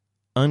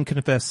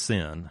 unconfessed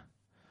sin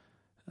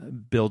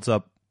builds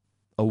up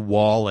a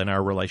wall in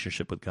our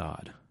relationship with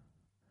God.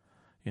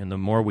 And the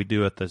more we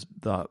do it,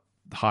 the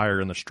higher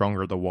and the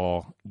stronger the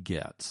wall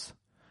gets.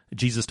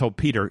 Jesus told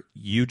Peter,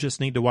 you just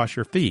need to wash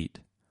your feet.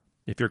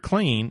 If you're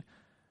clean,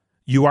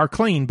 you are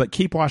clean, but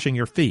keep washing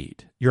your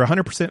feet. You're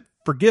 100%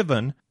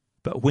 forgiven,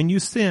 but when you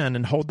sin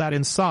and hold that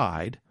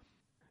inside,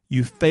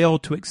 you fail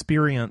to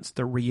experience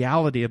the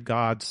reality of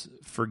God's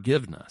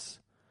forgiveness.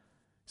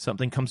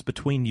 Something comes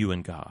between you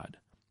and God.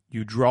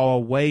 You draw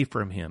away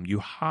from Him. You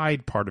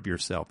hide part of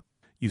yourself.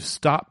 You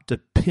stop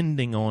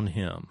depending on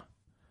Him.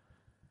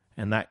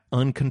 And that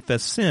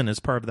unconfessed sin is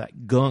part of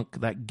that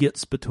gunk that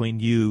gets between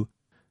you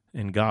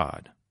and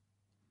God.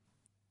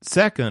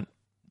 Second,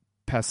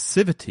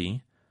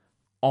 passivity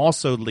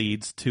also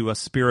leads to a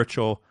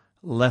spiritual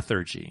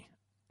lethargy.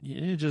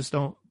 You just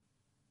don't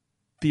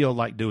feel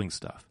like doing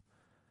stuff.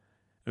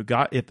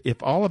 God,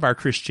 if all of our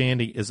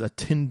Christianity is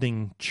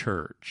attending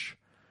church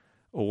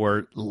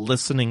or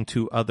listening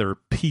to other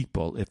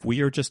people, if we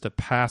are just a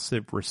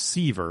passive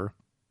receiver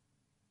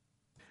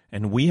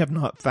and we have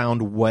not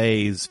found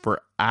ways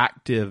for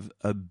active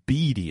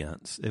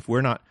obedience, if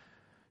we're not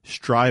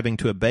striving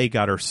to obey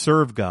God or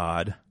serve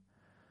God,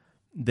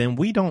 then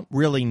we don't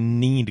really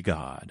need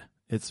God.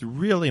 It's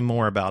really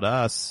more about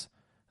us.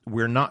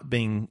 We're not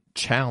being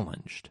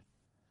challenged.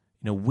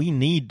 We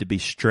need to be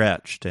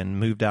stretched and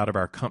moved out of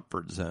our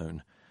comfort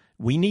zone.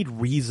 We need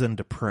reason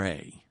to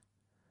pray.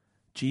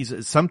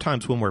 Jesus,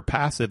 sometimes when we're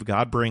passive,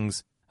 God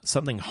brings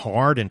something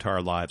hard into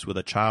our lives with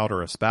a child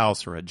or a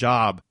spouse or a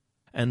job,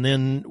 and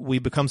then we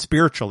become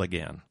spiritual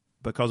again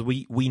because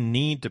we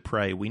need to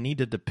pray. We need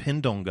to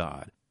depend on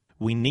God.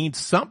 We need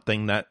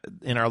something that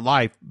in our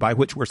life by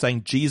which we're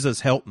saying,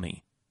 Jesus, help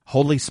me.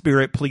 Holy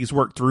Spirit, please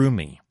work through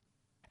me.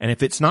 And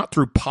if it's not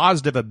through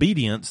positive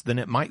obedience, then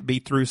it might be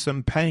through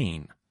some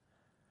pain.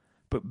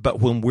 But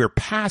when we're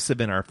passive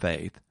in our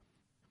faith,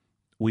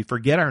 we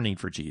forget our need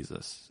for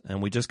Jesus,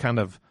 and we just kind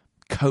of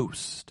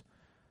coast.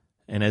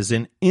 And as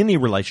in any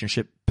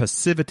relationship,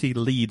 passivity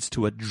leads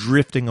to a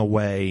drifting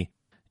away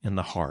in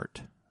the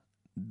heart.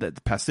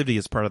 That passivity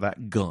is part of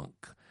that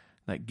gunk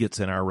that gets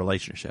in our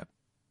relationship.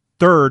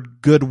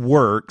 Third, good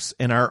works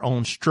in our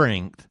own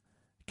strength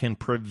can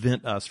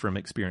prevent us from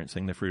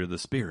experiencing the fruit of the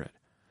Spirit.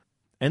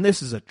 And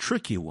this is a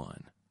tricky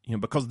one,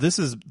 because this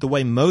is the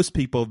way most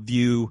people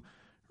view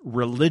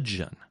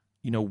religion.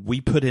 We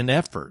put in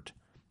effort.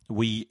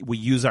 We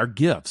use our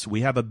gifts.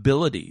 We have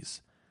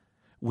abilities.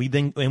 We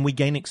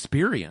gain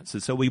experience,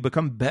 and so we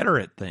become better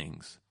at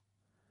things.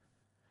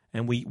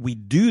 And we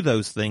do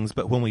those things,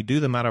 but when we do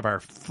them out of our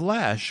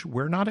flesh,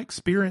 we're not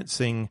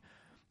experiencing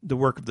the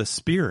work of the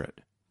Spirit.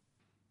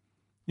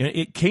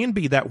 It can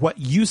be that what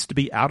used to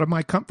be out of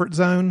my comfort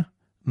zone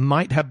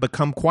might have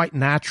become quite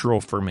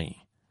natural for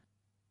me.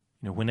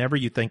 Whenever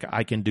you think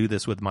I can do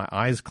this with my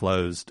eyes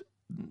closed,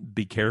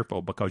 be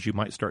careful, because you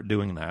might start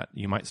doing that.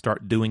 You might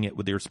start doing it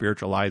with your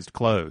spiritual eyes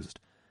closed.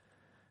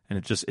 And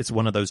it's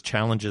one of those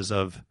challenges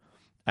of,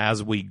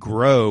 as we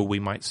grow, we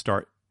might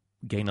start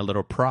gain a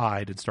little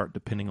pride and start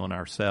depending on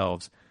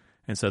ourselves.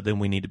 And so then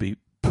we need to be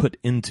put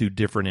into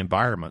different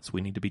environments.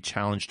 We need to be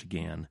challenged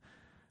again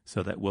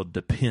so that we'll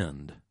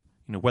depend.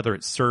 Whether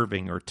it's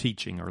serving or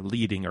teaching or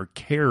leading or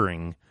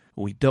caring,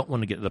 we don't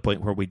want to get to the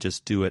point where we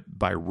just do it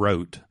by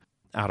rote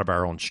out of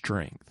our own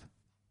strength.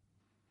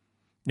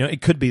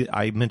 It could be,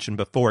 I mentioned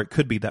before, it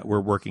could be that we're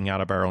working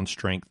out of our own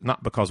strength,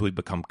 not because we've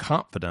become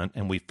confident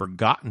and we've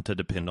forgotten to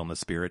depend on the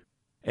Spirit.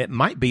 It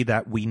might be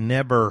that we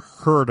never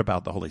heard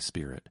about the Holy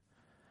Spirit.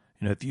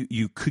 If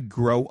you could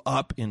grow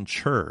up in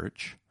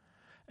church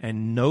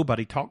and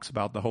nobody talks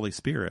about the Holy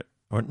Spirit,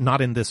 or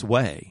not in this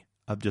way,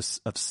 of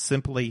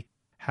simply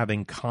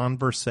having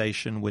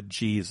conversation with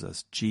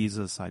Jesus.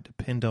 Jesus, I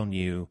depend on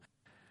you.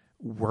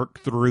 Work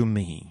through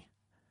me.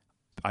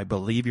 I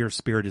believe your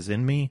Spirit is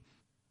in me.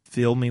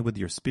 Fill me with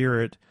your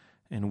Spirit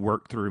and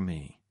work through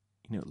me.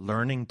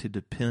 Learning to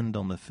depend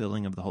on the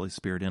filling of the Holy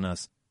Spirit in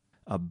us,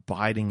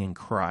 abiding in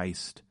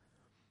Christ.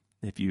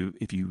 If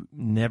you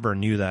never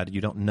knew that,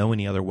 you don't know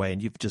any other way,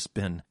 and you've just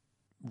been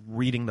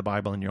reading the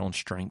Bible in your own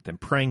strength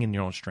and praying in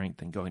your own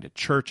strength and going to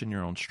church in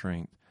your own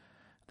strength,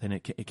 then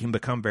it can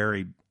become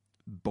very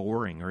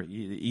boring or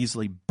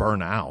easily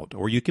burn out.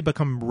 Or you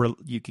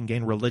can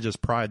gain religious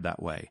pride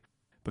that way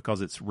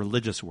because it's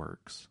religious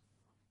works.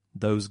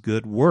 Those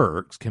good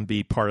works can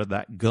be part of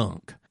that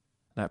gunk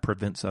that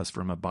prevents us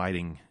from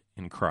abiding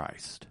in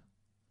Christ.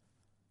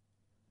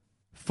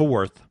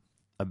 Fourth,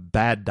 a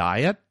bad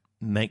diet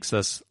makes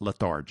us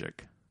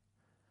lethargic.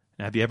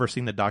 Now, have you ever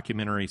seen the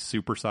documentary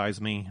Super Size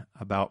Me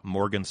about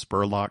Morgan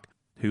Spurlock,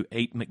 who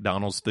ate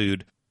McDonald's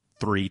food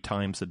 3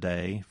 times a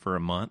day for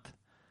a month?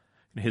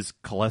 His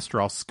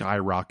cholesterol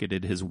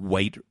skyrocketed, his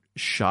weight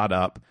shot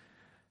up,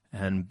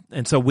 and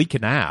so we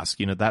can ask,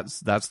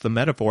 that's the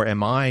metaphor.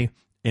 Am I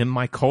in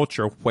my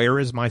culture? Where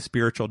is my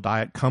spiritual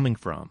diet coming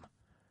from?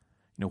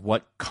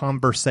 What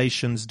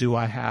conversations do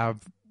I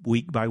have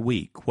week by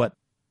week? What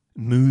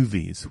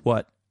movies?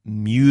 What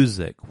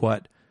music?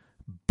 What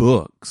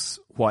books?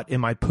 What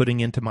am I putting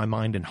into my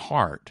mind and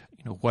heart?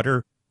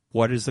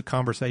 What is the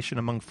conversation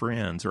among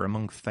friends or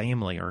among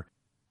family? Or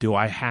do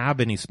I have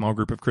any small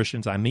group of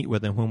Christians I meet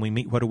with? And when we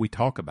meet, what do we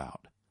talk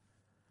about?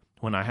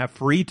 When I have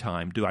free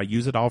time, do I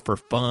use it all for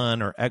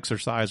fun or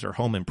exercise or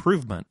home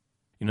improvement?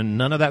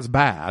 None of that's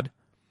bad,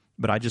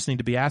 but I just need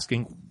to be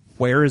asking,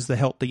 where is the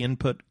healthy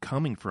input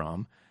coming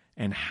from,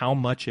 and how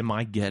much am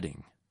I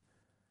getting?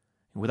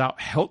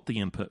 Without healthy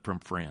input from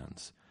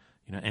friends,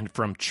 and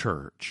from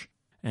church,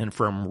 and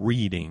from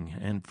reading,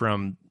 and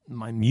from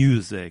my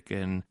music,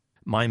 and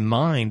my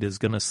mind is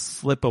going to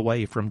slip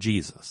away from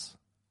Jesus.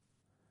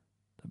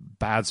 The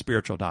bad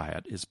spiritual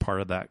diet is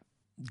part of that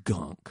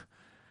gunk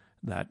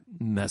that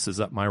messes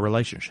up my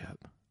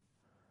relationship.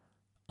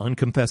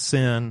 Unconfessed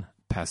sin,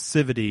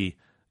 passivity,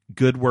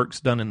 good works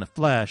done in the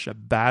flesh, a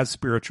bad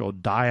spiritual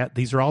diet,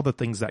 these are all the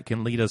things that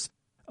can lead us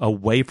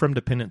away from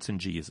dependence in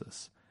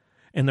Jesus.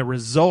 And the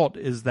result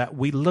is that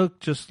we look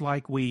just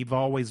like we've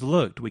always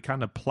looked. We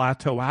kind of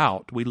plateau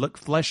out. We look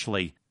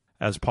fleshly,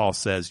 as Paul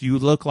says. You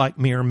look like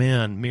mere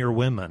men, mere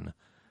women.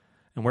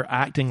 And we're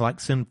acting like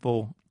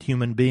sinful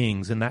human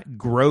beings. And that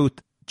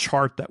growth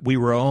chart that we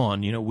were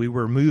on, we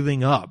were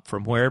moving up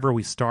from wherever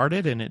we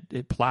started, and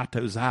it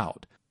plateaus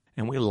out.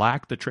 And we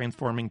lack the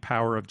transforming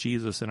power of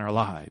Jesus in our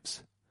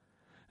lives.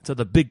 So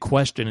the big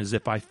question is,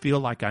 if I feel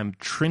like I'm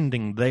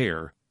trending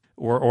there,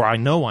 or I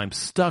know I'm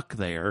stuck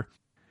there,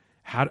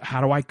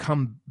 how do I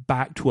come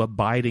back to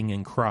abiding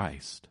in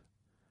Christ?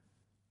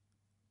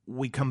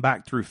 We come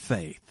back through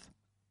faith.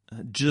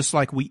 Just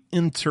like we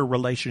enter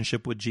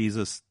relationship with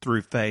Jesus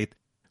through faith,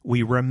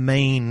 we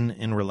remain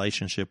in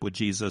relationship with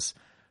Jesus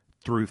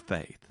through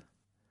faith.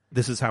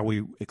 This is how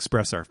we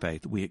express our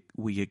faith.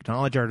 We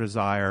acknowledge our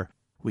desire.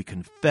 We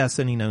confess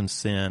any known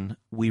sin.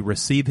 We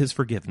receive his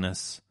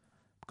forgiveness,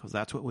 because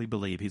that's what we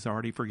believe. He's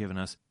already forgiven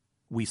us.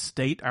 We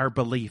state our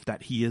belief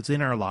that he is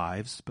in our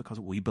lives because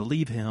we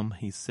believe him.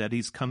 He said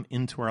he's come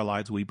into our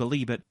lives. We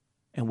believe it.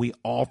 And we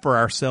offer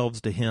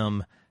ourselves to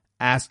him,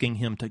 asking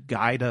him to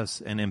guide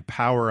us and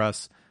empower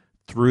us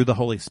through the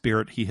Holy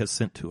Spirit he has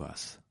sent to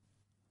us.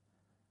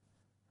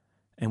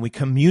 And we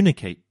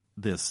communicate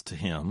this to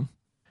him.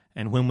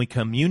 And when we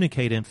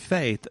communicate in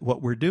faith,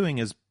 what we're doing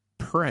is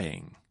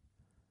praying.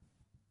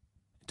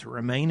 To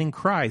remain in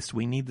Christ,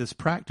 we need this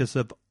practice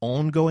of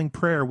ongoing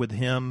prayer with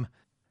him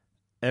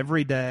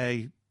every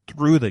day,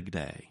 through the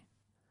day.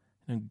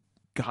 And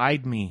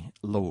guide me,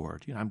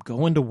 Lord. I'm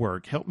going to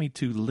work. Help me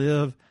to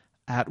live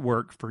at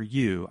work for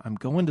you. I'm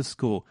going to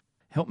school.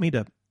 Help me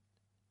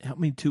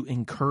to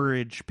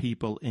encourage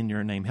people in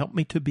your name. Help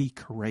me to be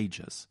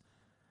courageous.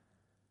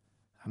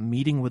 I'm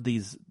meeting with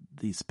these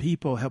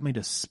people. Help me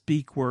to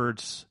speak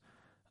words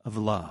of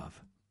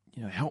love.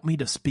 Help me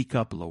to speak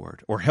up,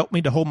 Lord, or help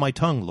me to hold my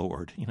tongue,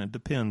 Lord. It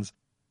depends.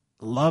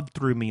 Love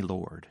through me,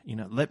 Lord.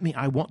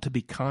 I want to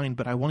be kind,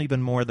 but I want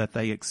even more that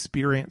they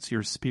experience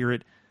your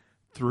Spirit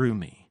through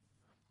me.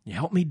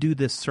 Help me do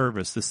this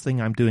service, this thing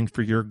I'm doing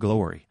for your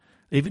glory.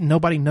 Even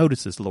nobody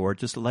notices, Lord,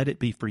 just let it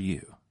be for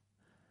you.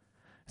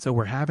 So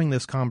we're having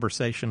this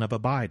conversation of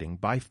abiding.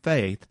 By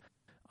faith,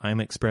 I'm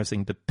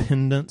expressing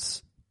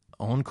dependence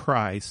on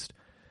Christ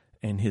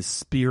and his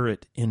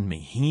Spirit in me.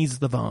 He's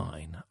the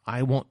vine.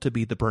 I want to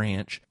be the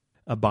branch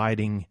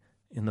abiding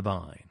in the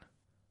vine.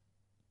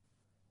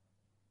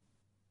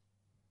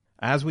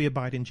 As we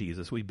abide in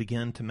Jesus, we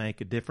begin to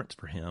make a difference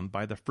for him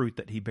by the fruit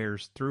that he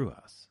bears through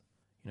us.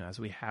 As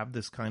we have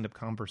this kind of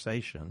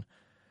conversation,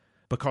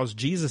 because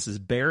Jesus is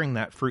bearing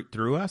that fruit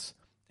through us,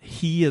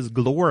 he is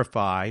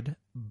glorified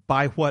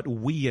by what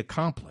we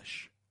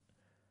accomplish,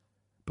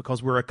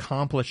 because we're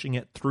accomplishing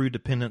it through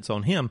dependence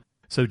on him.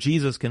 So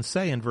Jesus can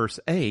say in verse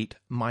 8,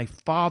 my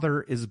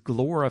Father is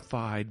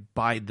glorified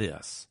by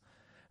this,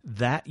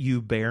 that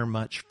you bear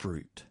much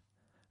fruit,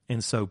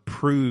 and so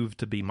prove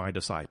to be my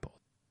disciple.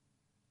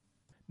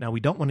 Now, we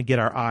don't want to get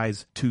our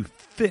eyes too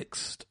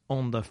fixed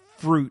on the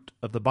fruit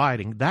of the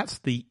abiding. That's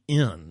the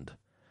end.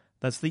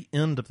 That's the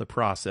end of the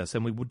process,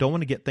 and we don't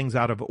want to get things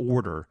out of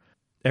order.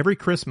 Every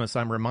Christmas,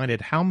 I'm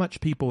reminded how much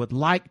people would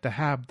like to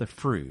have the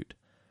fruit,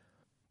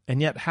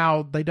 and yet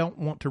how they don't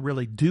want to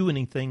really do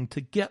anything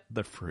to get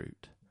the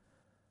fruit.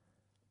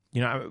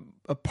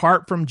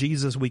 Apart from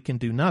Jesus, we can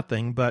do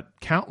nothing, but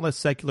countless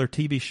secular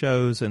TV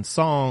shows and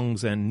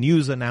songs and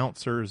news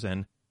announcers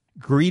and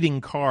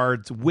greeting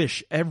cards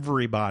wish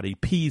everybody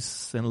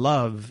peace and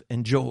love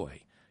and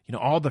joy,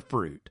 all the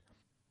fruit.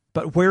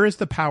 But where is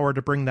the power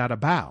to bring that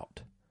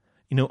about?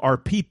 Are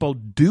people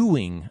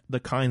doing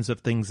the kinds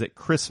of things at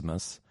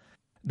Christmas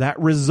that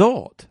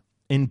result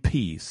in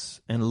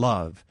peace and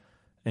love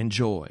and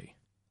joy?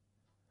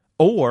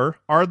 Or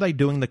are they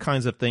doing the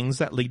kinds of things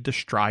that lead to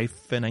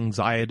strife and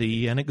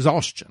anxiety and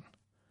exhaustion?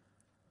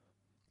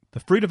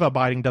 The fruit of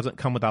abiding doesn't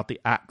come without the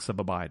acts of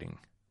abiding.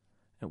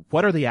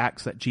 What are the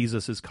acts that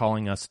Jesus is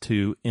calling us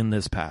to in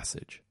this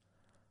passage?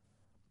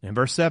 In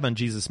verse 7,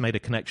 Jesus made a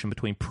connection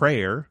between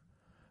prayer,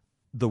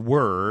 the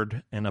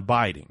word, and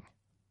abiding.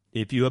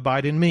 If you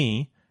abide in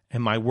me,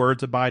 and my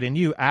words abide in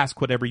you, ask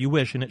whatever you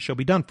wish, and it shall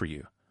be done for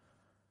you.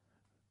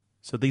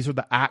 So these are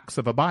the acts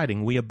of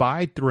abiding. We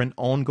abide through an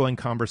ongoing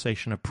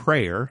conversation of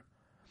prayer.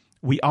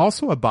 We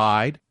also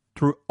abide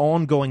through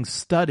ongoing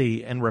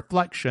study and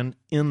reflection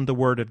in the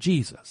word of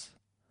Jesus.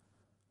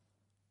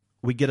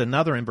 We get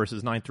another in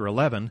verses 9 through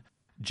 11.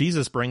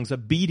 Jesus brings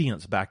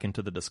obedience back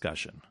into the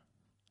discussion.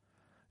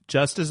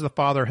 Just as the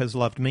Father has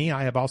loved me,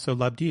 I have also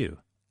loved you.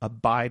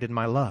 Abide in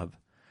my love.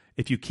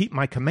 If you keep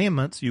my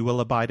commandments, you will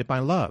abide in my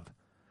love,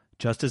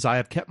 just as I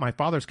have kept my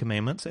Father's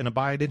commandments and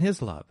abide in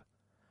his love.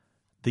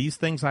 These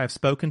things I have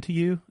spoken to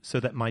you, so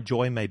that my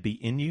joy may be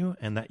in you,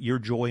 and that your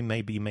joy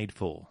may be made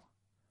full.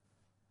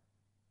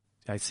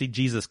 I see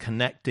Jesus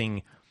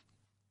connecting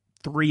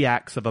three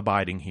acts of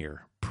abiding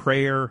here: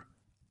 prayer,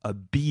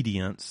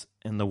 obedience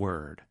in the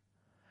word.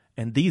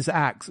 And these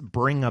acts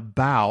bring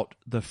about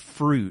the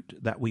fruit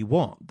that we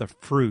want, the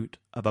fruit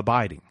of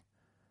abiding.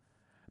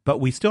 But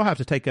we still have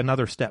to take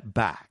another step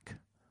back.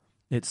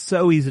 It's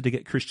so easy to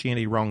get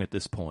Christianity wrong at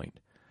this point.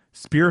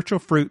 Spiritual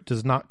fruit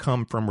does not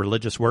come from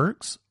religious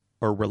works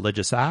or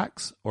religious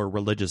acts or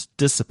religious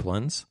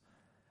disciplines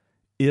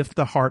if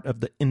the heart of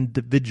the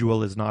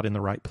individual is not in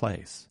the right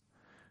place.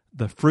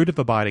 The fruit of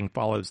abiding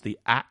follows the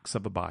acts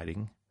of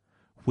abiding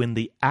when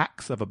the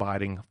acts of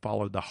abiding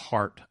follow the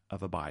heart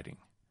of abiding.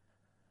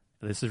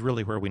 This is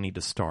really where we need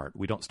to start.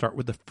 We don't start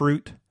with the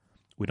fruit.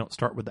 We don't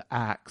start with the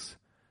acts.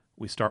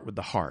 We start with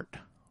the heart.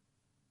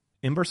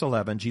 In verse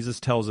 11, Jesus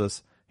tells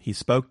us he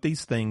spoke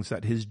these things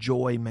that his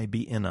joy may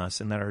be in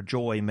us and that our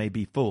joy may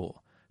be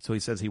full. So he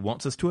says he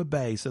wants us to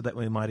obey so that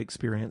we might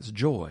experience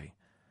joy.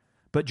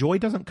 But joy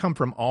doesn't come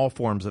from all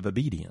forms of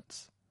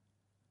obedience.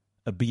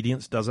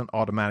 Obedience doesn't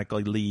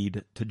automatically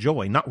lead to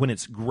joy, not when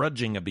it's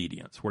grudging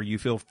obedience, where you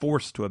feel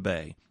forced to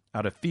obey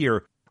out of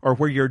fear, or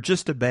where you're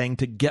just obeying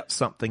to get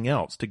something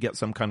else, to get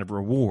some kind of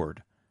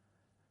reward.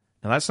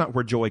 Now, that's not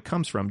where joy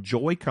comes from.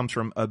 Joy comes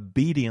from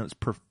obedience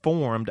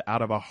performed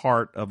out of a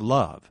heart of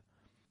love.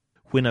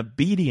 When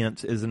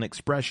obedience is an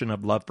expression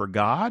of love for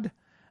God,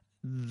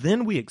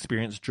 then we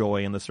experience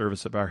joy in the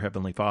service of our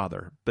Heavenly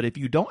Father. But if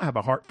you don't have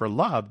a heart for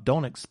love,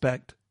 don't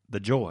expect the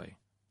joy.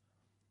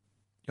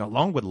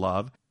 Along with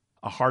love,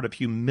 a heart of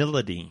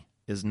humility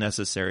is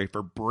necessary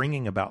for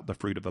bringing about the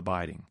fruit of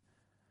abiding.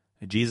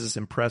 Jesus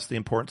impressed the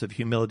importance of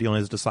humility on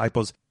his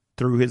disciples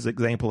through his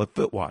example of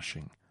foot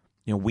washing.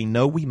 We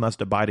know we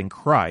must abide in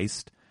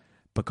Christ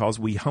because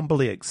we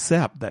humbly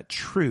accept that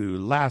true,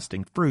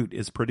 lasting fruit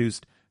is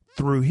produced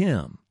through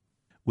him.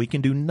 We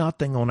can do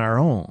nothing on our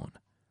own.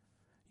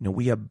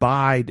 We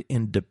abide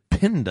in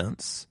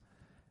dependence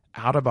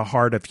out of a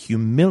heart of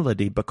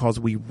humility because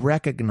we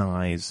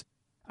recognize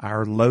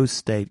our low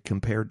state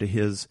compared to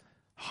his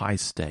high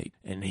state.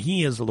 And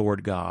he is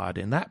Lord God,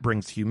 and that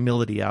brings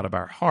humility out of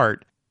our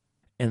heart.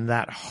 And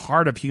that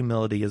heart of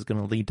humility is going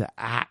to lead to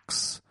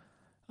acts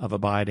of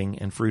abiding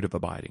and fruit of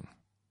abiding.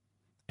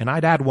 And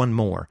I'd add one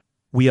more.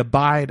 We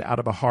abide out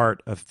of a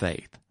heart of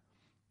faith.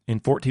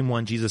 In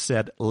 14:1, Jesus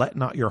said, "Let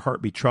not your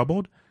heart be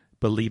troubled.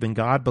 Believe in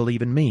God,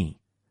 believe in me."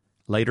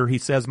 Later he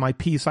says, "My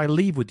peace I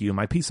leave with you,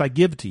 my peace I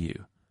give to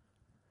you."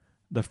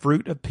 The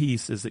fruit of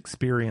peace is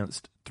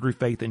experienced through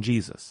faith in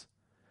Jesus.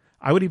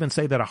 I would even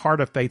say that a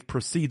heart of faith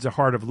precedes a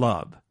heart of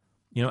love.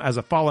 As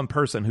a fallen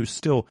person who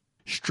still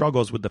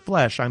struggles with the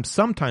flesh, I'm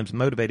sometimes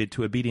motivated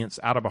to obedience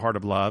out of a heart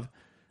of love,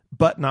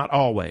 but not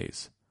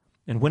always.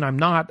 And when I'm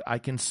not, I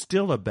can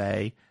still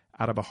obey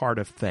out of a heart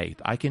of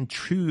faith. I can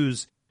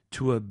choose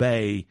to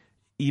obey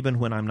even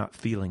when I'm not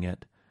feeling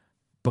it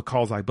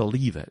because I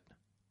believe it.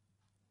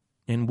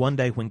 And one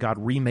day when God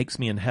remakes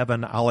me in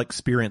heaven, I'll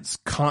experience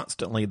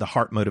constantly the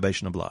heart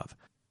motivation of love.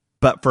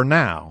 But for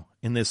now,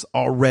 in this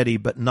already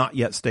but not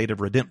yet state of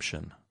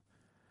redemption,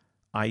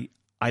 I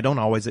don't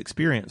always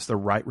experience the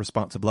right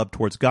response of love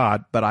towards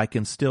God, but I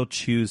can still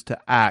choose to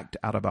act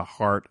out of a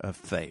heart of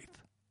faith.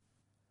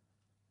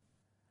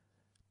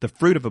 The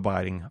fruit of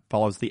abiding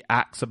follows the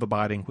acts of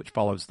abiding, which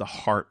follows the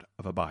heart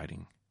of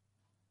abiding.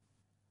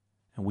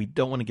 And we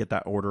don't want to get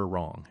that order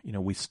wrong.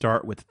 We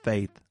start with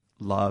faith,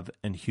 love,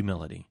 and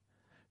humility.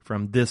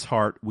 From this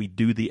heart, we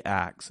do the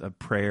acts of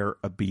prayer,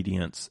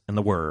 obedience, and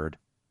the word.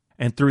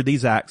 And through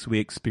these acts, we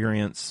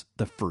experience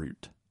the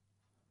fruit.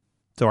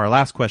 So our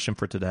last question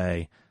for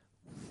today,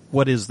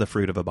 what is the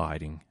fruit of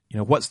abiding?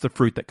 What's the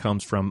fruit that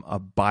comes from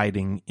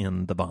abiding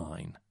in the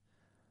vine?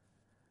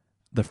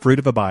 The fruit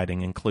of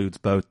abiding includes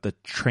both the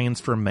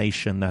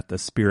transformation that the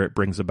Spirit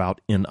brings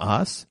about in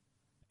us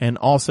and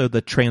also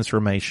the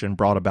transformation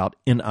brought about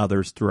in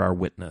others through our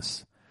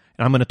witness.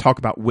 And I'm going to talk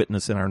about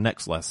witness in our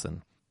next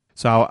lesson.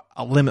 So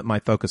I'll limit my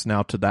focus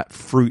now to that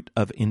fruit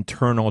of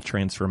internal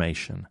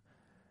transformation.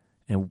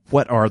 And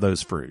what are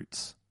those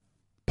fruits?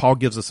 Paul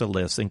gives us a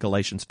list in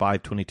Galatians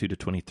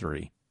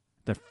 5:22-23.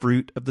 The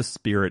fruit of the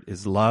Spirit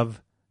is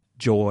love,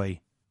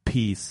 joy,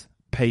 peace,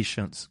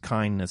 patience,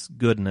 kindness,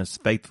 goodness,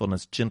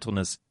 faithfulness,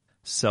 gentleness,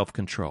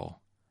 self-control.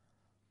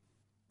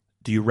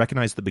 Do you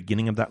recognize the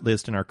beginning of that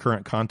list in our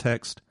current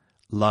context?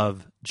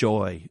 Love,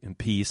 joy, and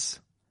peace.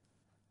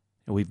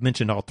 And we've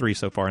mentioned all three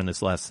so far in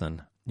this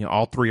lesson.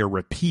 All three are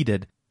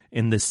repeated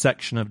in this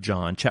section of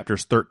John,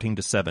 chapters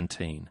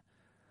 13-17.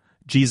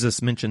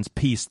 Jesus mentions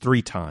peace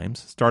 3 times,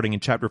 starting in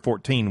chapter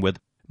 14 with,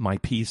 "My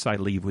peace I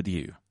leave with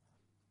you."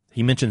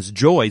 He mentions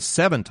joy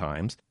 7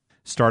 times,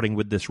 starting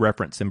with this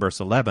reference in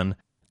verse 11,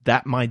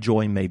 "That my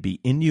joy may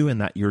be in you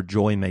and that your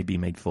joy may be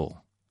made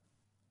full."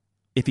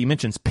 If he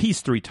mentions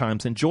peace 3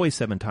 times and joy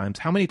 7 times,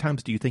 how many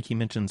times do you think he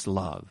mentions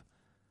love?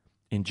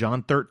 In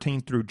John 13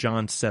 through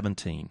John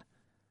 17,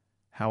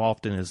 how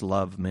often is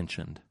love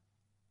mentioned?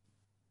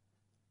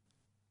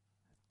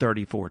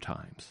 34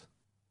 times.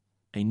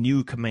 "A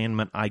new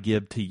commandment I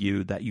give to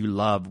you, that you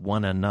love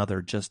one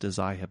another just as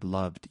I have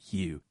loved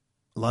you."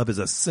 Love is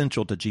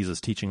essential to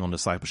Jesus' teaching on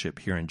discipleship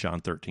here in John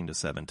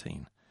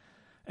 13-17.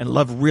 And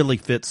love really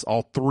fits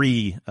all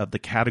 3 of the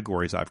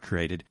categories I've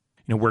created.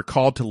 We're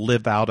called to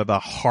live out of a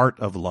heart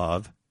of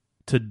love,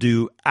 to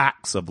do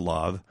acts of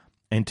love,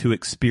 and to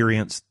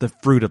experience the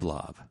fruit of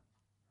love.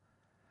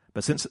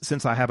 But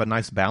since I have a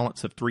nice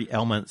balance of 3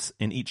 elements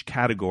in each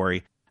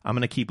category, I'm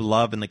going to keep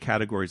love in the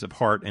categories of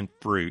heart and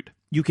fruit.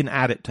 You can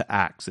add it to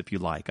acts if you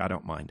like. I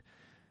don't mind.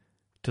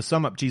 To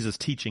sum up Jesus'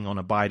 teaching on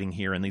abiding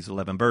here in these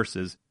 11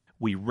 verses,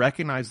 we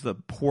recognize the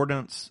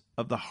importance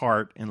of the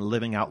heart in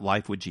living out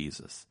life with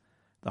Jesus.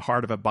 The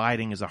heart of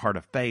abiding is a heart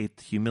of faith,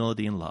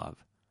 humility, and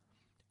love.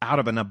 Out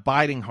of an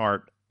abiding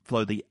heart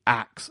flow the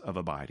acts of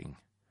abiding: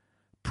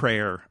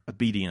 prayer,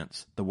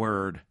 obedience, the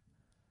word.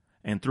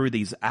 And through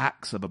these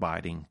acts of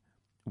abiding,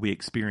 we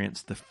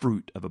experience the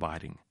fruit of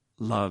abiding: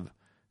 love,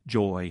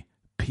 joy,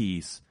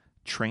 peace,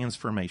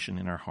 transformation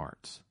in our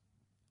hearts.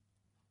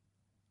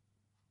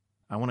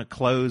 I want to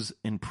close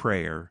in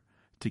prayer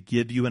to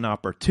give you an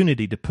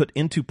opportunity to put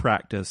into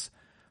practice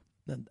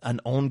an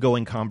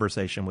ongoing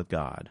conversation with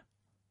God.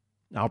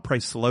 I'll pray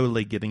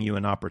slowly, giving you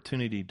an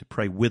opportunity to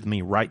pray with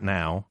me right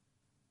now,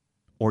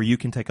 or you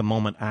can take a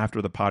moment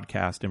after the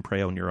podcast and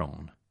pray on your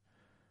own.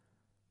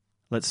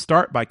 Let's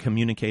start by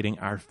communicating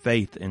our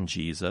faith in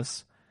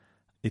Jesus.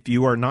 If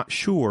you are not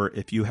sure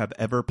if you have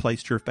ever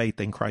placed your faith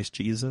in Christ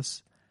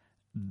Jesus,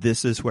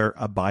 this is where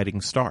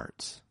abiding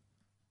starts.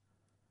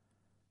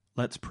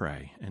 Let's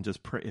pray, and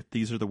just pray. If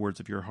these are the words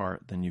of your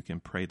heart, then you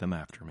can pray them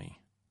after me.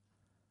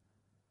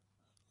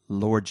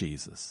 Lord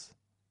Jesus,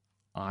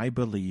 I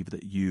believe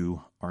that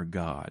you are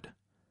God.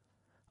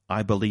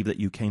 I believe that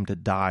you came to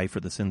die for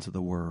the sins of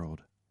the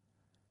world.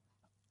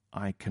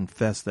 I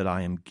confess that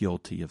I am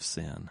guilty of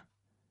sin.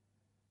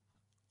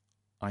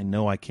 I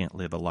know I can't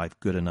live a life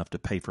good enough to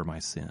pay for my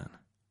sin.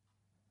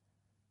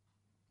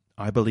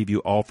 I believe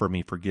you offer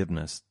me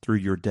forgiveness through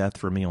your death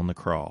for me on the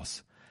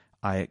cross.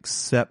 I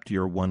accept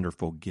your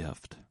wonderful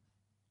gift.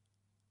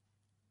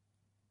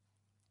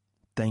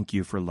 Thank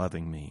you for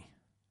loving me.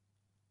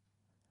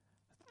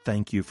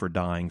 Thank you for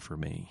dying for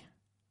me.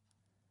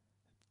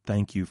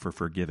 Thank you for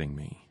forgiving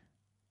me.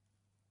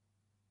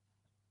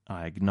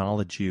 I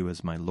acknowledge you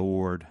as my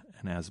Lord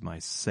and as my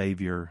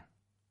Savior.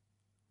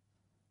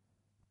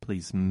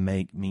 Please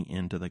make me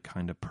into the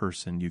kind of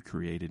person you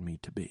created me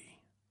to be.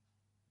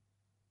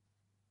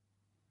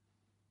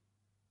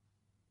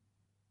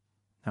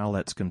 Now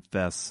let's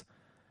confess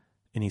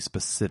any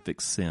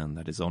specific sin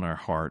that is on our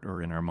heart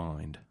or in our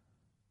mind.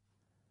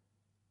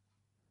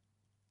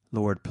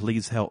 Lord,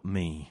 please help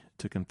me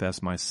to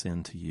confess my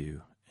sin to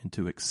you and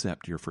to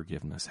accept your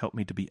forgiveness. Help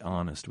me to be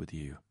honest with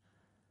you.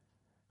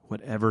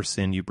 Whatever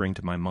sin you bring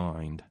to my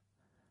mind,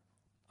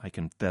 I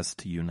confess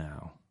to you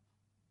now.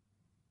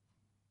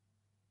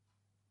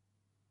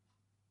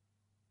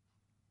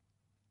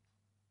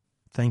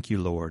 Thank you,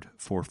 Lord,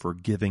 for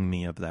forgiving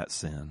me of that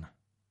sin.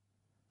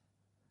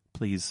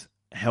 Please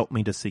help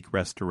me to seek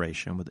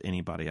restoration with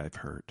anybody I've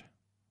hurt.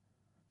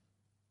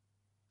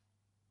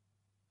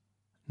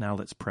 Now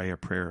let's pray a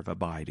prayer of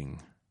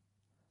abiding.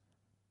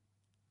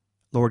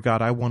 Lord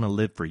God, I want to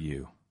live for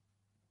you.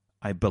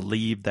 I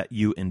believe that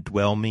you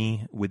indwell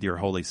me with your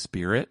Holy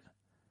Spirit.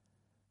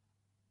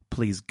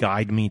 Please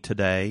guide me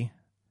today.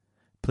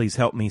 Please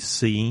help me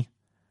see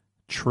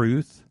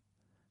truth.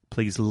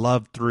 Please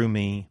love through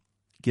me.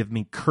 Give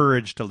me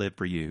courage to live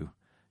for you.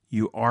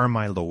 You are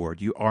my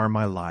Lord. You are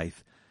my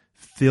life.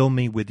 Fill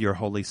me with your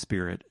Holy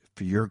Spirit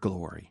for your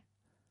glory.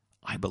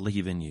 I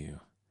believe in you.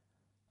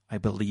 I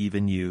believe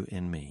in you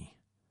in me.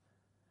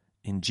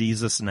 In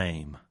Jesus'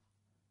 name,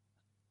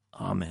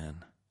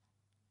 amen.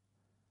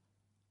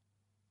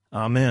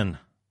 Amen.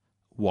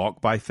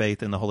 Walk by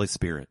faith in the Holy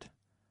Spirit.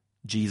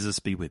 Jesus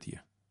be with you.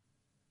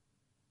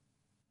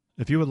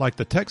 If you would like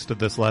the text of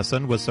this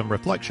lesson with some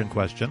reflection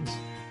questions,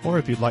 or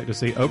if you'd like to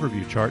see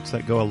overview charts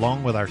that go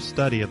along with our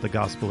study of the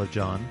Gospel of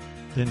John,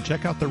 then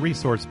check out the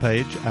resource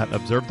page at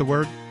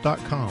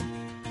observetheword.com.